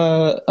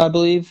 I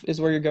believe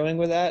is where you're going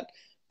with that.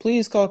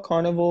 Please call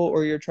Carnival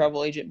or your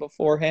travel agent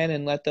beforehand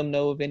and let them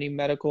know of any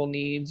medical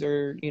needs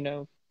or,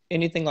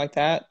 anything like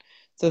that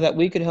so that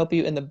we could help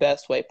you in the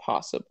best way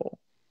possible.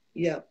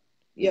 Yeah.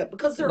 Yeah,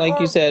 because there Like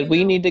you are, said,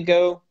 we need to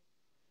go.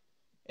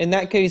 In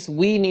that case,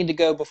 we need to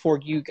go before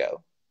you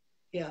go.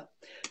 yeah.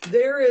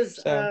 There is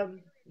So,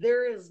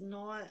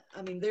 not,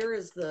 I mean, there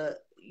is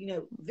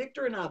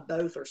Victor and I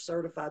both are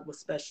certified with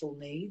special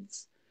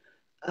needs.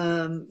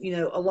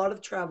 A lot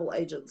of travel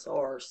agents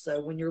are.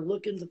 So when you're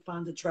looking to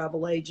find a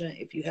travel agent,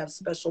 if you have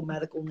special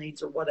medical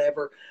needs or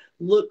whatever,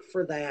 look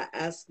for that.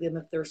 Ask them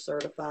if they're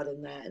certified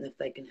in that and if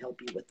they can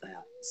help you with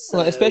that.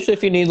 well, So especially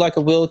if you need like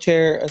a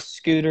wheelchair, a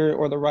scooter,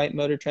 or the right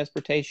mode of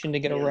transportation to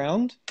get yeah,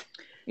 around,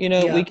 we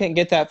yeah, can't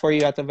get that for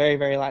you at the very,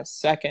 very last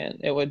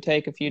second. It would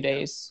take a few yeah,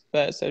 days,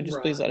 but so just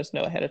please right. let us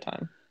know ahead of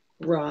time.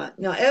 Right.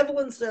 Now,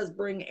 Evelyn says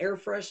bring air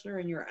freshener,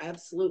 and you're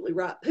absolutely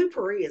right.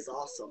 Poopery is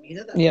awesome. You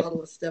know that Yep.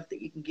 bottle of stuff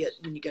that you can get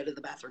when you go to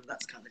the bathroom?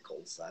 That's kind of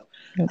cool. So,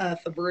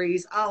 Yep.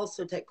 Febreze. I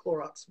also take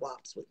Clorox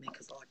wipes with me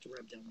because I like to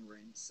rub down the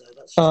room. So,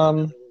 that's just another Um,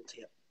 little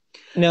tip.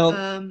 now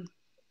Um,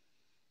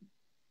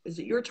 is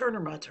it your turn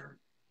or my turn?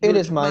 it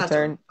is my My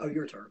turn. turn. Oh,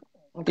 your turn.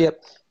 Okay.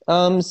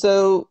 Yep.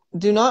 So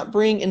do not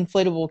bring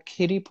inflatable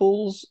kiddie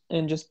pools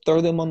and just throw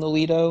them on the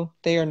Lido.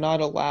 They are not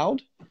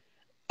allowed.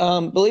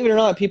 Believe it or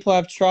not, people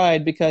have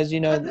tried because, I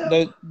know.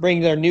 they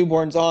bring their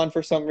newborns on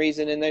for some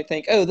reason and they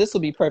think, oh, this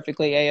will be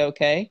perfectly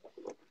a-okay.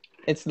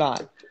 It's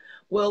not.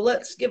 Well,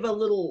 let's give a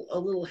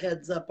little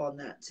heads up on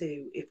that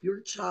too. If your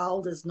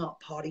child is not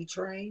potty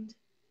trained,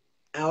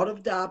 out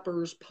of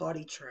diapers,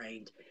 potty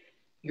trained,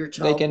 Your They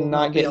child will can not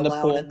not be get in the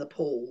allowed in pool. the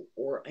pool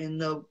or in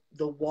the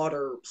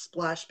water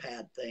splash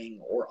pad thing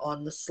or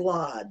on the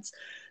slides.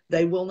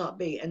 They will not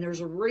be. And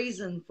there's a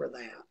reason for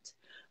that.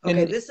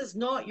 Okay, And this is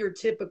not your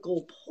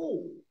typical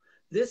pool.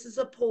 This is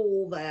a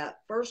pool that,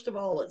 first of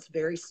all, it's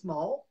very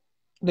small.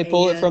 they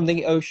pull it from And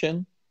the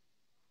ocean.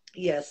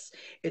 yes,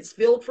 it's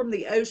filled from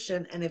the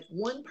ocean. And if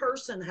one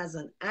person has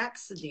an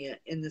accident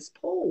in this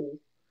pool,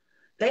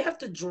 they have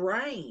to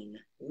drain,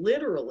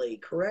 literally.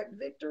 Correct,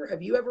 Victor?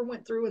 Have you ever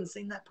went through and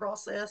seen that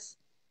process?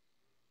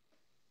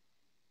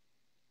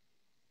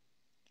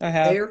 I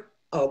have. There?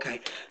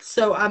 Okay.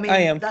 So, I I mean,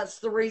 am. that's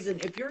the reason.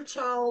 If your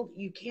child,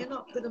 you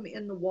cannot put them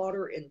in the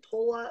water in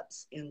pull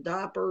ups, in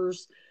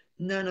diapers,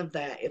 none of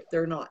that. If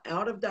they're not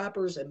out of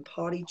diapers and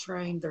potty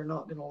trained, they're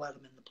not going to let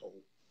them in the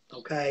pool.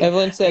 Okay.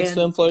 Evelyn said And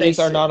swim they floaties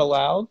are not shouldn't.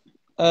 allowed.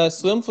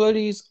 Swim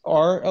floaties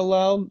are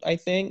allowed, I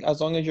think,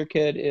 as long as your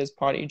kid is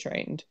potty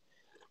trained.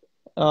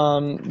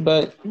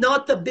 But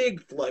Not the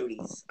big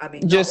floaties. I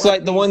mean, not just like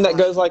like the one these, that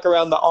like, goes like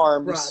around the right,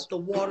 arms. the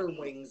water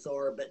wings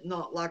are, but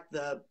not like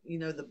the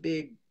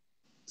big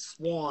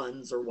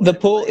swans or The whatever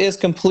pool they is are.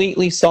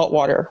 completely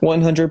saltwater,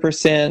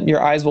 100%.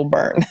 Your eyes will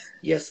burn.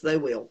 Yes, they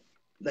will.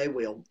 They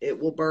will. It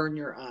will burn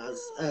your eyes.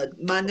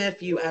 My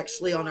nephew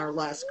actually on our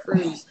last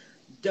cruise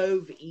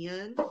dove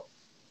in,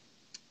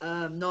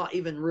 not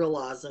even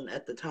realizing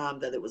at the time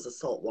that it was a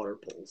saltwater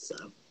pool. So,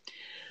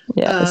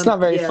 Yeah, it's not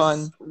very yes,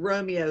 fun.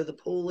 Romeo, the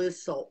pool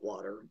is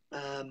saltwater,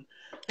 and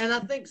I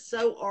think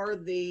so are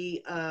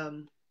the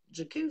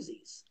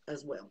jacuzzis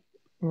as well.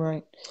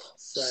 Right.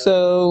 So,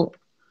 So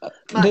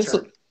my this,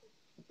 turn.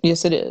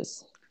 yes, it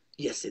is.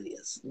 Yes, it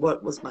is.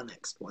 What was my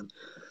next one?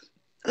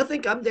 I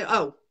think I'm there.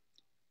 Oh,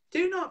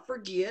 do not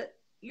forget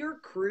your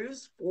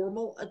cruise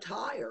formal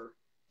attire.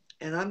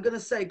 And I'm going to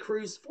say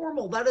cruise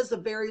formal. That is a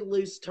very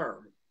loose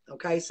term.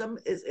 Okay,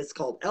 it's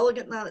called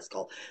elegant night.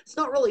 It's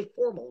not really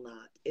formal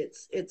night.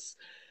 It's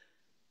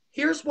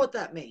here's what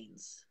that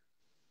means.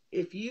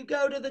 If you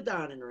go to the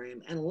dining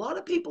room, and a lot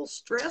of people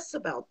stress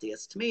about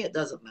this, to me it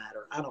doesn't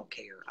matter. I don't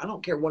care. I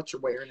don't care what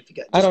you're wearing. If you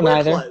go, I just don't wear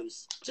either.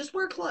 clothes. Just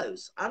wear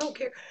clothes. I don't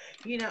care.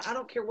 I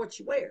don't care what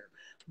you wear.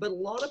 But a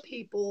lot of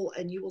people,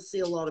 and you will see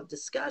a lot of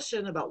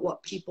discussion about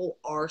what people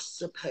are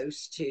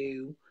supposed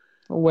to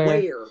Where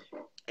wear.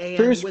 And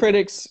cruise with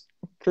critics,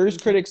 cruise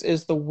mhm, critics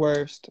is the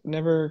worst.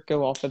 Never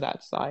go off of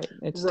that site.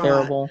 It's right.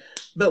 terrible.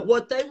 But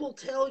what they will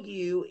tell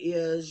you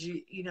is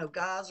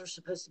guys are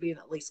supposed to be in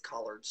at least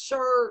collared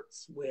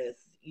shirts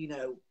with,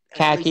 at least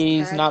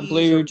Khakis, not khakis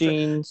blue or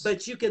jeans.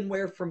 but you can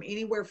wear from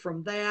anywhere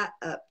from that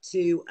up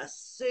to a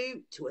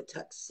suit to a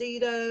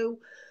tuxedo.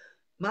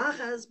 My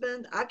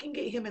husband, I can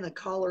get him in a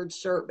collared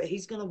shirt, but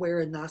he's going to wear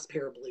a nice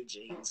pair of blue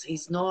jeans.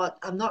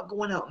 I'm not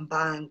going out and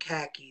buying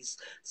khakis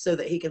so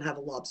that he can have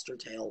a lobster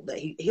tail.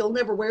 He'll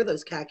never wear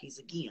those khakis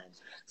again.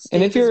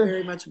 And if Steve is you're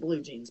very much a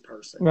blue jeans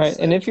person. right,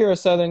 and So, if you're a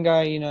Southern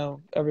guy,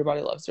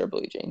 everybody loves their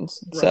blue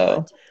jeans. right.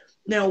 So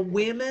Now,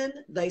 women,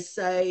 they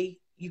say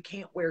you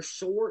can't wear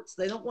shorts.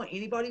 They don't want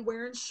anybody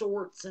wearing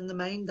shorts in the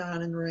main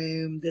dining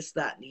room, this,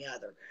 that, and the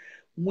other.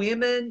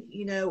 Women,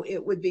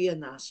 it would be a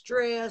nice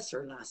dress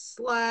or nice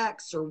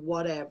slacks or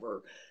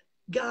whatever.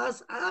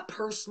 Guys, I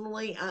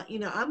personally,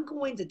 I'm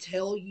going to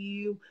tell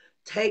you,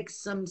 take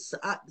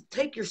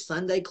your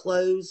Sunday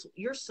clothes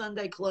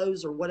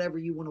or whatever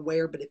you want to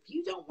wear. But if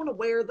you don't want to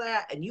wear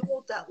that and you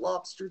want that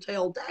lobster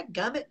tail,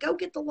 dadgummit, go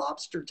get the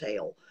lobster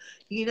tail.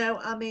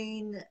 I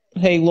mean,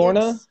 hey,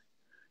 Lorna, it's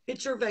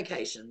it's your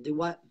vacation. Do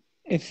what?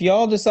 if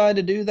y'all decide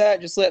to do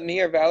that, just let me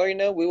or Valerie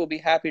know. We will be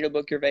happy to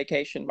book your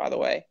vacation, by the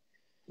way.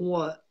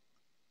 What?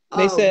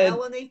 They Oh, said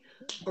Melanie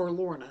or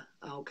Lorna?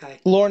 Okay,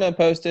 Lorna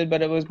posted,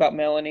 but it was about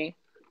Melanie.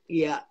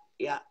 yeah,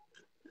 yeah.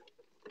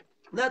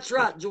 That's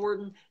right,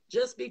 Jordan.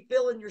 Just be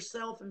feeling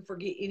yourself and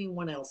forget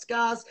anyone else.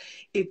 Guys,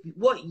 if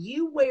what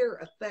you wear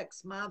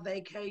affects my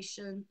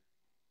vacation,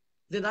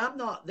 then I'm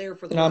not there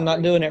for the And I'm right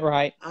not doing reason. it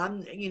right. I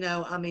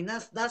mean,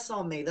 that's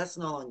on me. That's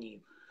not on you.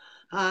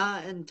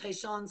 And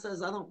Tayshawn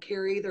says, I don't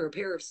care either. A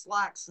pair of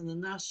slacks and a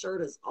nice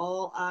shirt is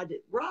all I did.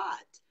 Right.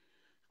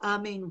 I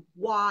mean,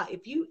 why?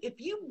 If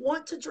you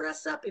want to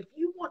dress up, if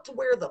you want to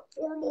wear the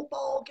formal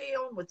ball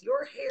gown with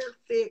your hair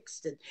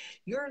fixed and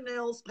your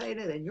nails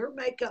painted and your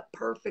makeup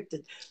perfect,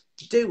 and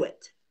do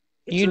it.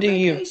 It's You your do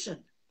you.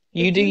 vacation.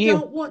 You If do you you.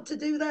 don't want to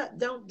do that,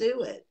 don't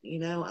do it.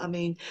 I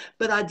mean,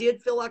 but I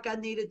did feel like I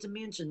needed to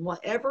mention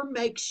whatever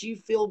makes you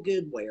feel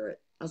good, wear it.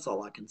 That's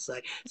all I can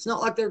say. It's not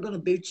like they're going to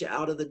boot you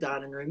out of the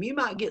dining room. You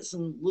might get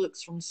some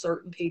looks from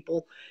certain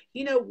people.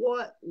 You know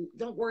what?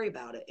 Don't worry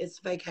about it. It's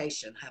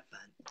vacation. Have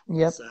fun.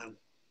 Yep. So, All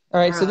all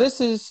right, so right.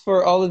 this is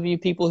for all of you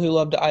people who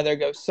love to either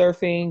go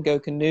surfing, go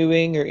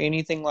canoeing, or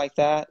anything like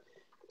that.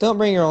 Don't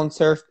bring your own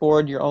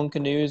surfboard, your own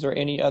canoes, or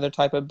any other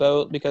type of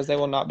boat because they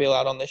will not be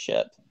allowed on the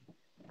ship.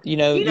 You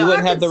I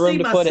wouldn't have could the see room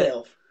to put it.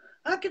 myself.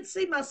 I could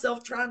see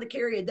myself trying to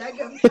carry a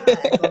daggum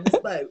kayak on this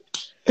boat.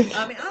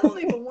 I mean, I don't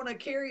even want to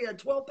carry a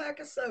 12 pack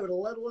of soda,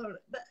 let alone.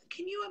 But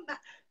can you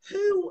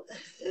imagine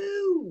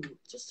who,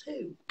 just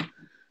who?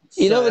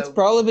 It's So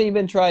probably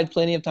been tried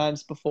plenty of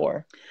times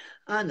before.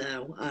 I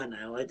know, I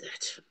know.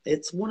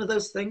 It's one of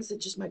those things that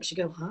just makes you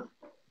go, huh?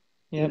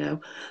 You Yep.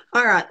 know.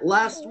 All right,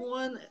 last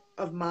one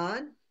of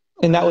mine.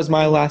 And that was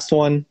my And last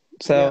one. yeah,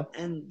 So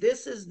and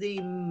this is the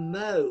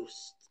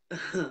most.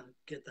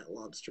 Get that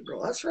lobster,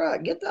 girl. That's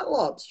right. Get that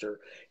lobster.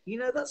 You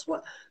know, that's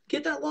what.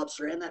 Get that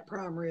lobster and that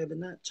prime rib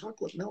and that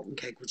chocolate melting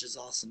cake, which is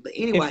awesome. But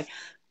anyway, if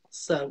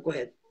so go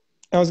ahead.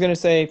 I was going to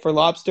say for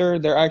lobster,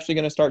 they're actually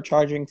going to start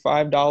charging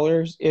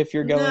 $5 if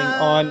you're going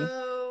on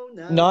No,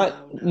 no,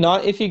 not no, no.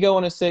 not if you go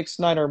on a 6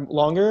 night or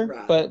longer,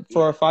 Right. but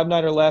for a Yeah. 5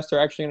 night or less,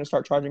 they're actually going to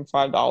start charging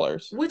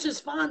 $5. Which is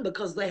fine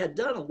because they had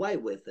done away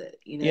with it.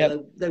 You know,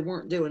 Yep. they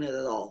weren't doing it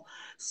at all.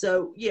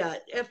 So, yeah,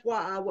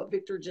 FYI, what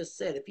Victor just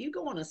said, if you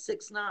go on a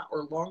 6 night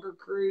or longer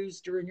cruise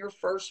during your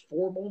first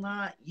formal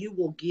night, you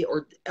will get,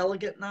 or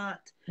elegant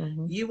night,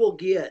 Hmm. you will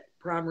get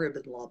prime rib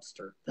and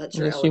lobster. That's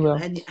your Yes, you elegant. will.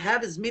 And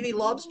have as many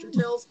lobster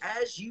tails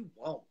as you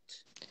want.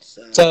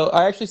 So, So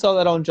I actually saw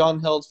that on John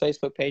Hill's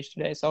Facebook page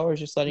today. So I was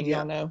just letting yeah.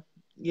 y'all know.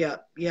 Yeah,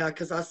 yeah,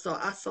 because I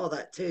saw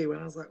that too,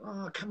 and I was like,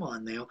 oh, come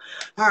on now.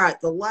 All right,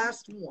 the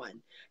last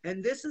one,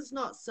 and this is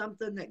not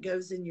something that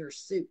goes in your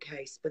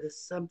suitcase, but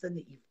it's something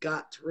that you've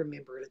got to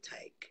remember to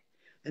take,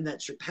 and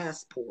that's your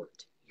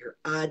passport, your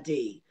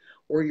ID,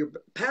 or your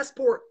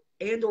passport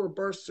and or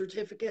birth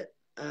certificate,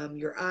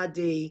 your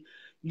ID,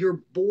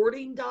 your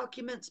boarding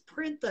documents.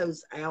 Print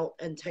those out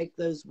and take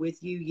those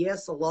with you.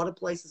 Yes, a lot of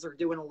places are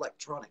doing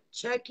electronic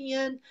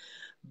check-in,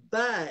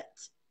 but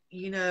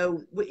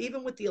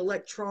even with the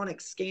electronic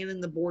scanning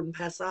the board and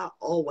pass, I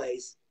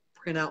always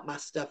print out my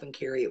stuff and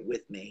carry it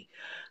with me.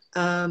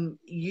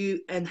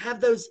 You and have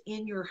those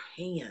in your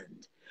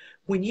hand.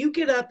 When you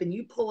get up and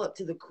you pull up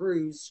to the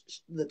cruise,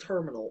 the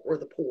terminal or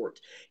the port,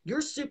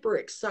 you're super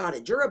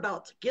excited. You're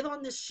about to get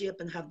on this ship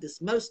and have this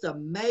most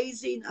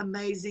amazing,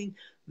 amazing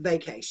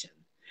vacation.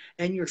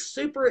 And you're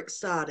super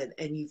excited,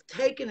 and you've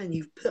taken and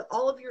you've put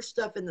all of your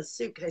stuff in the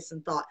suitcase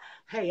and thought,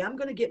 hey, I'm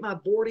going to get my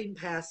boarding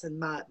pass and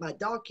my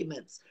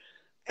documents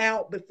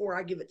out before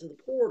I give it to the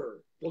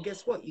porter. Well,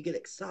 guess what? You get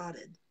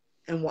excited.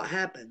 And what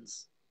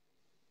happens?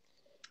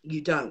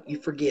 You don't. You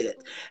forget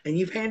it. And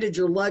you've handed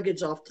your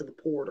luggage off to the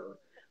porter.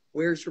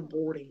 Where's your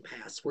boarding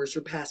pass? Where's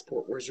your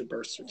passport? Where's your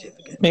birth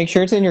certificate? Make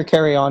sure it's in your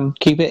carry-on.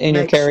 Keep it in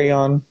your Make sure.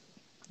 carry-on.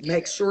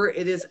 Make sure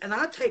it is. And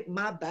I take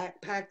my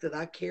backpack that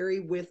I carry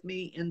with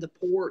me in the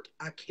port,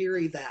 I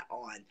carry that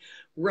on.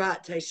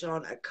 Right,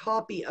 Tayshawn, a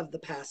copy of the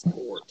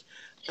passport.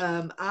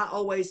 I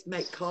always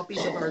make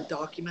copies of our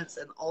documents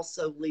and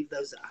also leave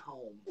those at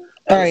home All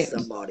with right.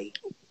 somebody.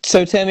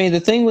 So, Tammy, the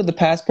thing with the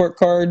passport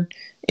card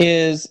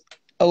is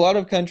a lot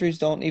of countries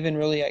don't even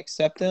really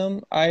accept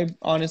them. I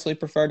honestly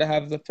prefer to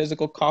have the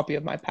physical copy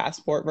of my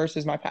passport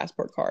versus my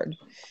passport card.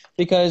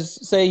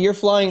 Because, say, you're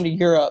flying to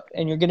Europe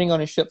and you're getting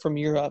on a ship from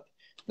Europe,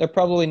 they're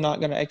probably not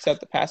going to accept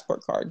the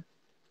passport card.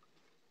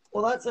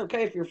 Well, that's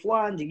okay. If you're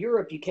flying to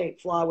Europe, you can't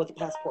fly with a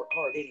passport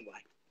card anyway.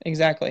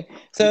 Exactly. You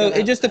got So to it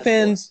have a just passport.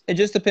 depends. It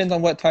just depends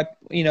on what type,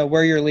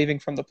 where you're leaving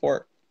from the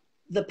port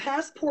The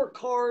passport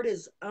card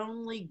is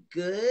only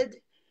good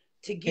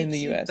to in the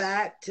get you U.S.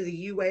 back to the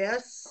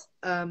U.S.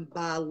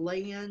 By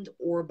land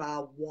or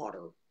by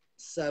water.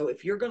 So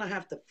if you're going to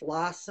have to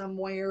fly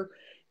somewhere,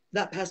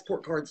 that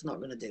passport card's not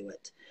going to do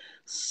it.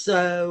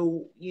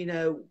 So,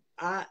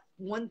 I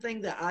one thing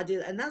that I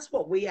did, and that's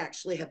what we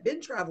actually have been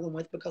traveling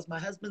with because my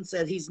husband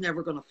said he's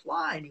never going to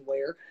fly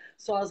anywhere.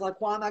 So I was like,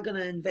 why am I going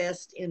to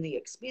invest in the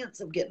expense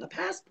of getting a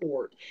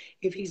passport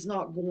if he's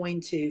not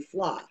going to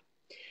fly?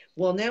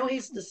 Well, now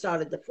he's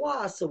decided to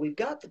fly, so we've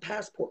got the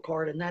passport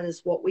card, and that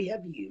is what we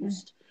have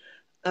used.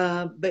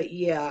 But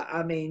yeah,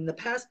 I mean, the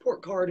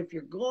passport card, if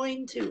you're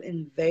going to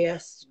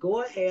invest,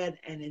 go ahead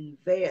and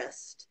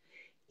invest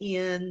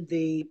in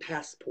the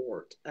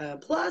passport.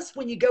 Plus,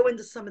 when you go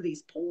into some of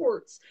these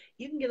ports,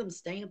 you can get them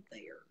stamped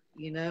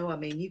there. I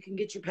mean, you can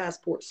get your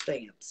passport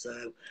stamped,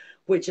 so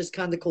which is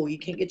kind of cool. You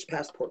can't get your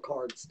passport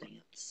card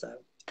stamped, so.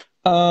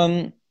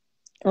 Um,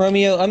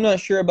 Romeo, I'm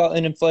not sure about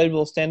an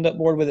inflatable stand-up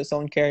board with its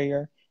own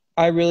carrier.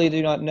 I really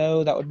do not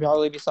know. That would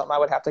probably be something I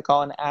would have to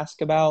call and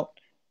ask about.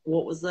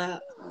 What was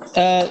that?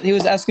 He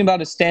was asking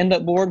about a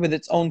stand-up board with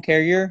its own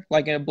carrier,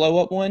 like a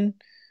blow-up one,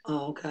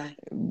 Oh, okay.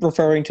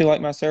 referring to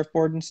like my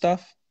surfboard and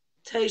stuff.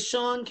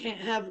 Tayshawn can't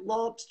have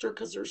lobster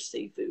because her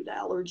seafood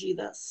allergy.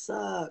 That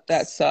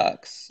That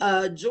sucks.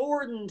 sucks.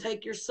 Jordan,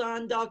 take your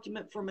signed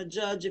document from a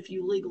judge if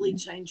you legally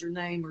change your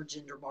name or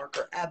gender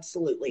marker.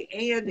 Absolutely.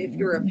 And if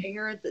you're a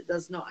parent that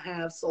does not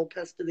have sole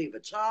custody of a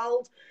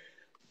child,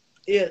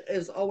 it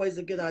is always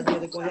a good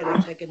idea to go ahead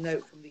and take a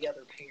note from the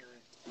other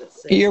parent that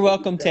says You're that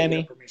welcome, you have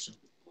Tammy. permission.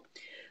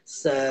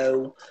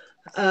 So,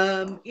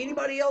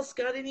 anybody else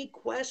got any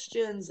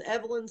questions?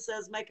 Evelyn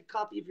says make a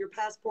copy of your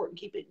passport and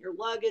keep it in your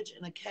luggage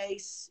in a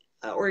case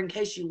or in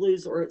case you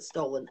lose or it's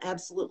stolen.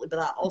 Absolutely, but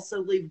I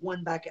also leave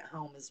one back at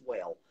home as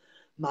well.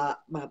 My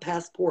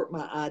passport,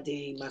 my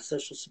ID, my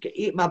social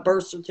security, my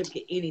birth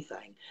certificate,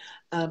 anything.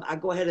 I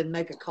go ahead and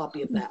make a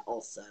copy of that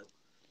also.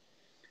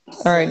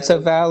 All right, so So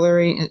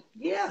Valerie,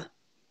 yeah.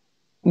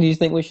 do you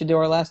think we should do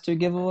our last two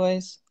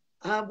giveaways?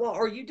 Well,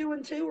 are you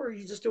doing two or are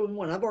you just doing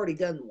one? I've already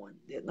done one,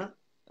 didn't I?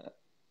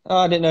 Oh,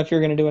 I didn't know if you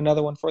were going to do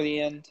another one for the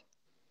end.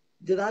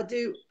 Did I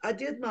do? I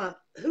did my.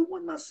 Who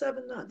won my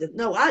 7 night?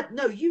 No, I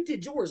no. You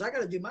did yours. I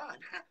got to do mine.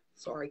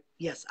 Sorry.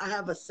 Yes, I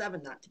have a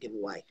 7 night to give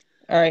away.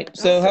 All right. I was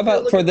So how sitting here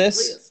about for looking at the this?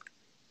 list.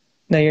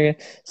 No, you're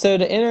good. So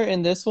to enter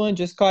in this one,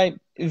 just type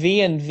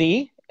V and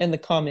V in the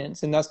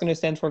comments, and that's going to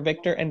stand for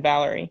Victor and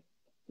Valerie.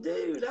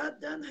 Dude, I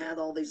done had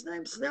all these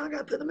names. So now I got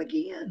to put them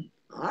again.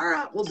 All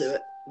right, we'll do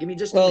it. Give me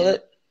just a Well,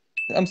 minute.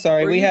 I'm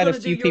sorry, Or are we you had a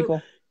going to do few your?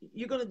 people.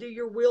 You going to do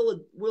your wheel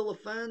of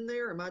fun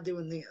there? Or am I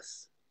doing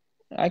this?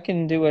 I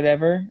can do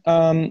whatever.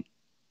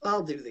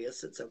 I'll do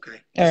this. It's okay. All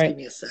Just give right.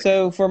 me a second.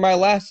 So for my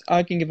last,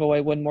 I can give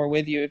away one more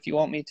with you if you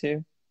want me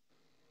to.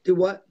 Do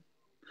what?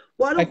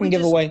 Why I don't can we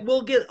give just? away.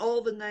 We'll get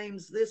all the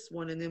names this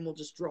one, and then we'll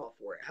just draw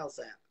for it. How's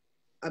that?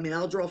 I mean,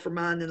 I'll draw for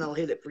mine, and I'll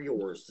hit it for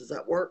yours. Does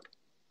that work?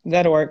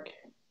 That'll work.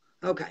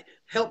 Okay.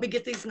 Help me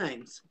get these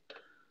names.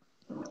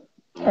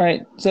 All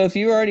right. So if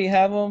you already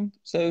have them,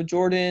 so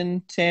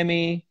Jordan,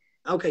 Tammy,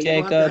 Okay,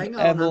 you're gonna have to Jacob,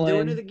 hang on. I'm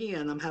doing it Evelyn.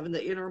 again. I'm having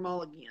to enter them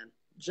all again.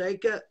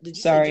 Jacob, did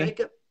you say Sorry,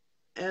 Jacob?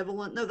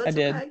 Evelyn? No, I that's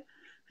did. okay.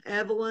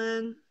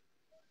 Evelyn.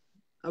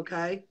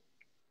 Okay.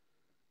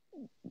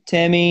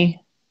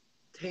 Tammy,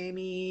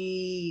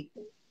 Tammy.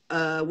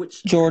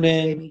 Which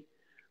Jordan. Tammy?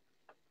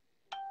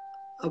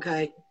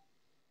 Okay.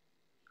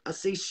 I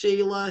see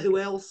Sheila. Who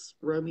else?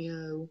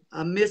 Romeo.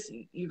 I'm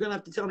missing. You're gonna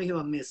have to tell me who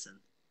I'm missing.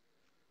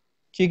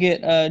 Did you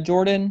get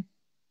Jordan?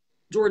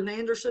 Jordan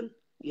Anderson.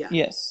 Yeah.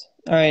 Yes.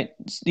 All right.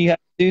 Do you have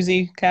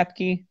Susie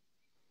Kapke?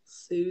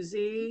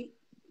 Susie.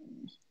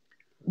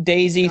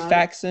 Daisy Got it.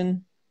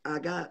 Faxon? I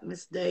got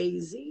Miss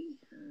Daisy.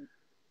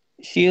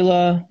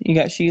 Sheila? You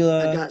got I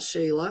Sheila. got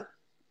Sheila.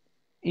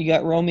 You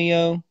got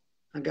Romeo.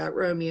 I got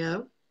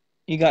Romeo.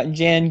 You got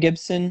Jan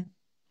Gibson.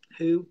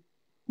 Who?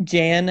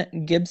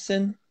 Jan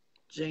Gibson.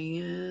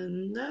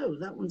 Jan. No,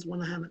 that one's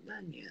one I haven't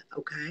done yet.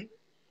 Okay.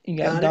 You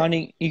got Got it.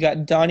 Donnie. You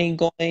got Donnie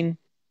Goyne. You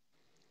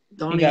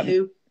Donnie got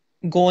who?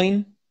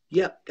 Goyne.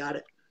 Yep, got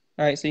it.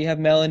 All right. So you have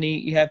Melanie.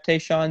 You have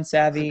Tayshawn I got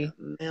Savvy.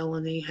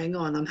 Melanie. Hang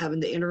on, I'm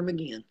having to enter them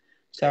again.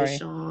 Sorry.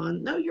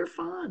 Tayshawn. No, you're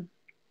fine.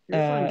 You're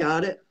fine. Uh,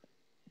 Got it.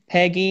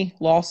 Peggy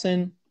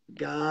Lawson.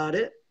 Got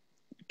it.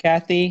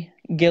 Kathy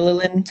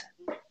Gilliland.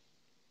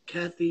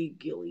 Kathy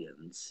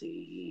Gillian.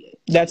 C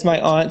That's G my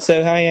H. aunt.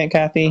 So hi, Aunt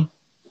Kathy.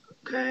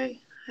 Okay.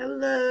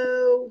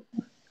 Hello.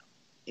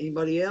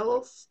 Anybody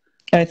else?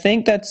 I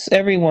think that's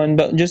everyone,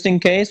 but just in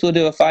case, we'll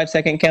do a 5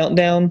 second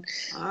countdown.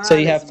 All So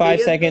right, you it's have five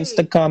V and seconds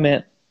to V.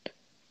 comment.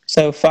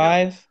 So Yep.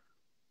 5,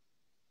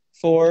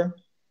 4,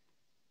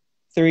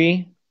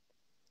 3,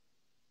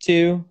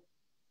 2,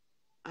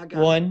 I got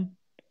it. 1,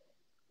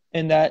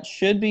 and that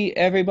should be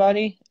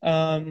everybody.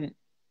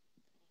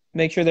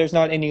 Make sure there's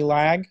not any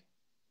lag.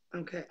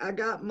 Okay, I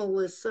got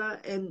Melissa.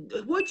 And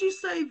what'd you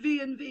say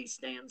V and V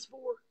stands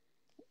for?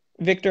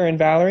 Victor and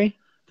Valerie.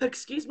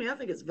 Excuse me, I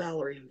think it's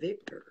Valerie and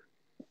Victor.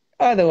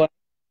 Either way,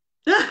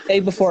 A I'm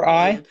just before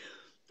I. playing.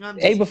 I'm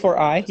A just before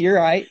playing. I'm I. just You're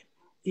playing. right.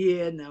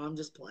 Yeah, no, I'm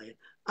just playing.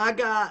 I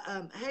got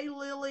hey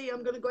Lily,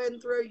 I'm gonna go ahead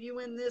and throw you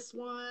in this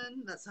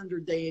one. That's under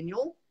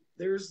Daniel.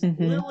 There's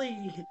Mm-hmm.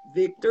 Lily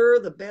Victor,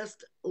 the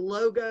best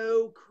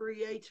logo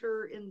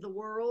creator in the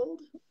world.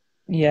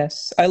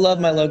 Yes, I love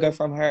my logo So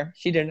from her.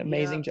 She did an yeah,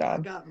 amazing I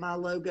job. got my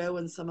logo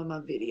and some of my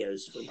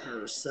videos from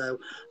her. So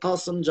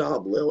awesome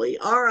job, Lily.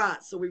 All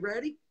right, so we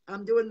ready?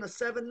 I'm doing the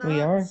 7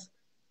 We are. nights.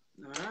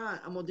 All right,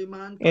 I'm gonna do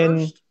mine And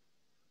first.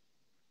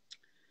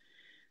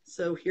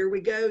 So here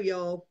we go,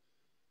 y'all.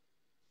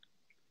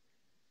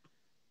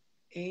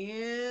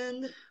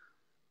 And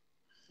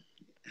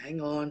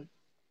hang on.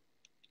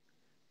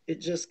 It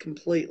just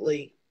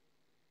completely.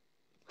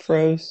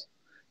 froze.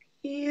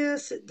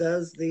 Yes, it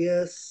does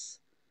this.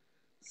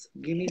 So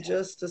give me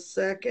just a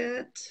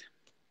second.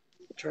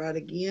 Try it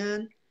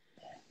again.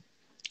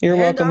 You're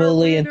And welcome, our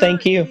Lily, and winner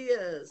thank you.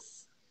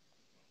 is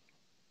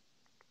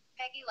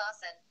Peggy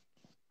Lawson.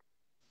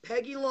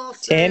 Peggy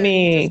Lawson. You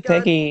Tammy, just got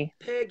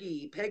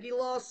Peggy. Peggy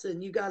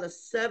Lawson. You got a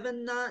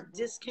 7 night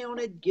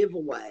discounted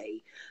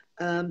giveaway.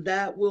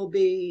 That will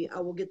be, I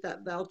will get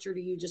that voucher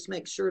to you. Just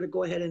make sure to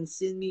go ahead and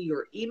send me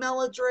your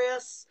email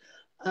address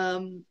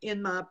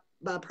in my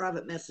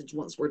private message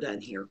once we're done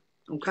here.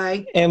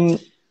 Okay.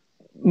 And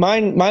my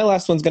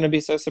last one's gonna be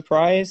so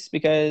surprised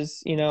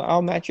because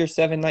I'll match your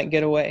 7 night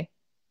getaway.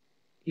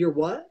 Your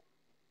what?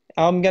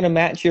 I'm gonna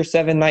match your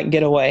 7 night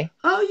getaway.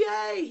 Oh,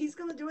 yay. He's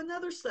going to do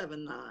another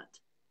 7 night.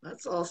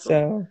 That's awesome.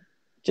 So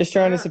just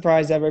All trying to right.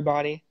 surprise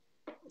everybody.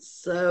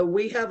 So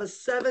we have a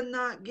 7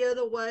 night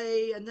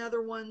getaway,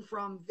 another one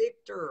from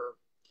Victor.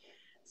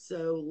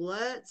 So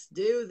let's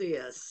do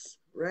this.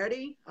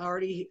 Ready? I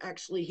already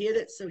actually hit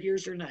it. So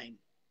here's your name.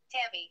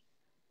 Tammy.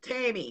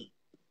 Tammy.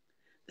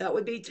 That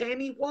would be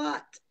Tammy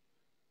what?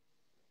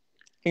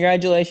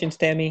 Congratulations,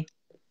 Tammy.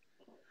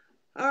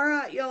 All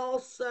right, y'all.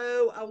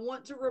 So I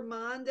want to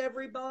remind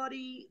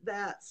everybody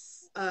that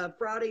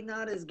Friday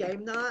night is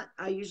game night.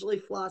 I usually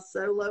fly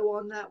solo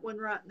on that one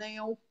right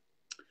now.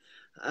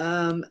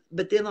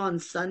 But then on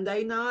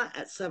Sunday night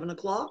at 7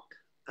 o'clock,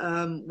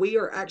 we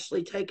are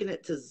actually taking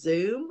it to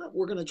Zoom.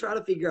 We're going to try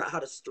to figure out how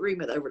to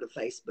stream it over to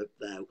Facebook,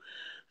 though.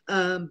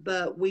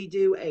 But we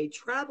do a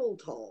travel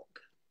talk.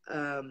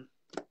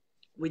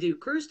 We do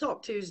cruise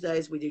talk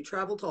Tuesdays. We do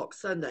travel talk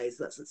Sundays.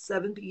 That's at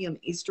 7 p.m.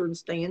 Eastern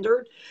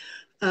Standard.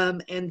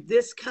 And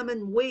this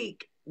coming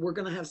week, we're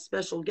going to have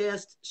special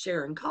guest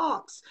Sharon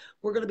Cox.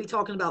 We're going to be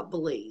talking about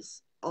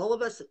Belize. All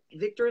of us,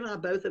 Victor and I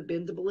both have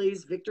been to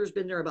Belize. Victor's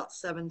been there about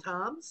 7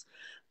 times.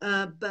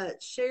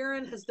 But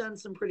Sharon has done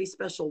some pretty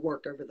special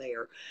work over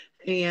there.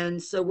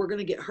 And so we're going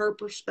to get her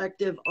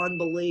perspective on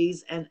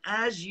Belize. And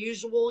as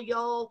usual,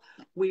 y'all,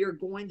 we are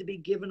going to be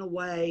giving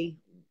away.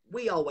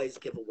 We always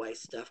give away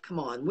stuff. Come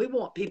on. We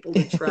want people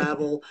to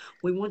travel.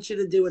 We want you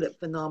to do it at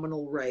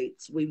phenomenal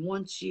rates. We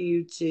want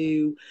you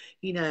to,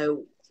 you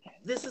know,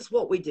 this is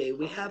what we do.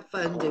 We have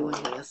fun doing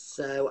this.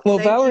 So Well,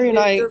 thank you, Valerie and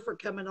Victor, I, for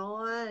coming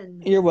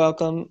on. you're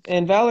welcome.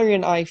 And Valerie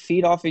and I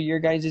feed off of your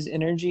guys'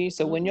 energy.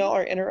 So when Mm-hmm. y'all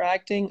are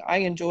interacting, I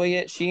enjoy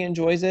it. She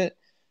enjoys it.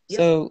 Yep.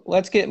 So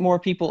let's get more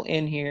people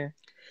in here.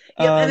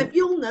 Yep. And Um, if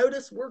you'll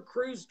notice, we're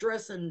cruise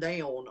dressing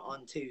down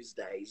on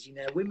Tuesdays. You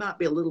know, we might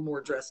be a little more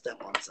dressed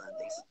up on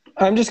Sundays.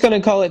 I'm just going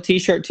to call it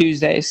T-shirt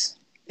Tuesdays.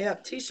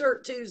 Yep.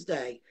 T-shirt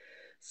Tuesday.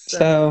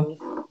 So,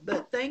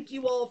 But thank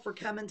you all for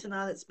coming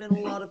tonight. It's been a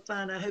lot of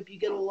fun. I hope you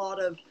get a lot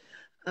of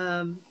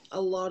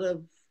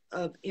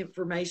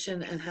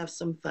information and have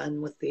some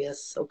fun with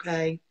this.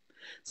 Okay.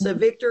 So,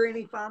 Victor,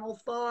 any final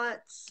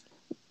thoughts?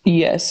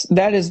 yes,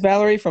 that is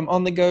Valerie from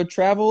On the Go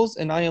Travels,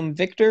 and I am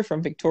Victor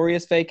from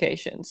Victorious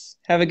Vacations.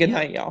 Have a good Yep.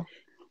 night, y'all.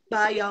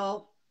 Bye,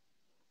 y'all.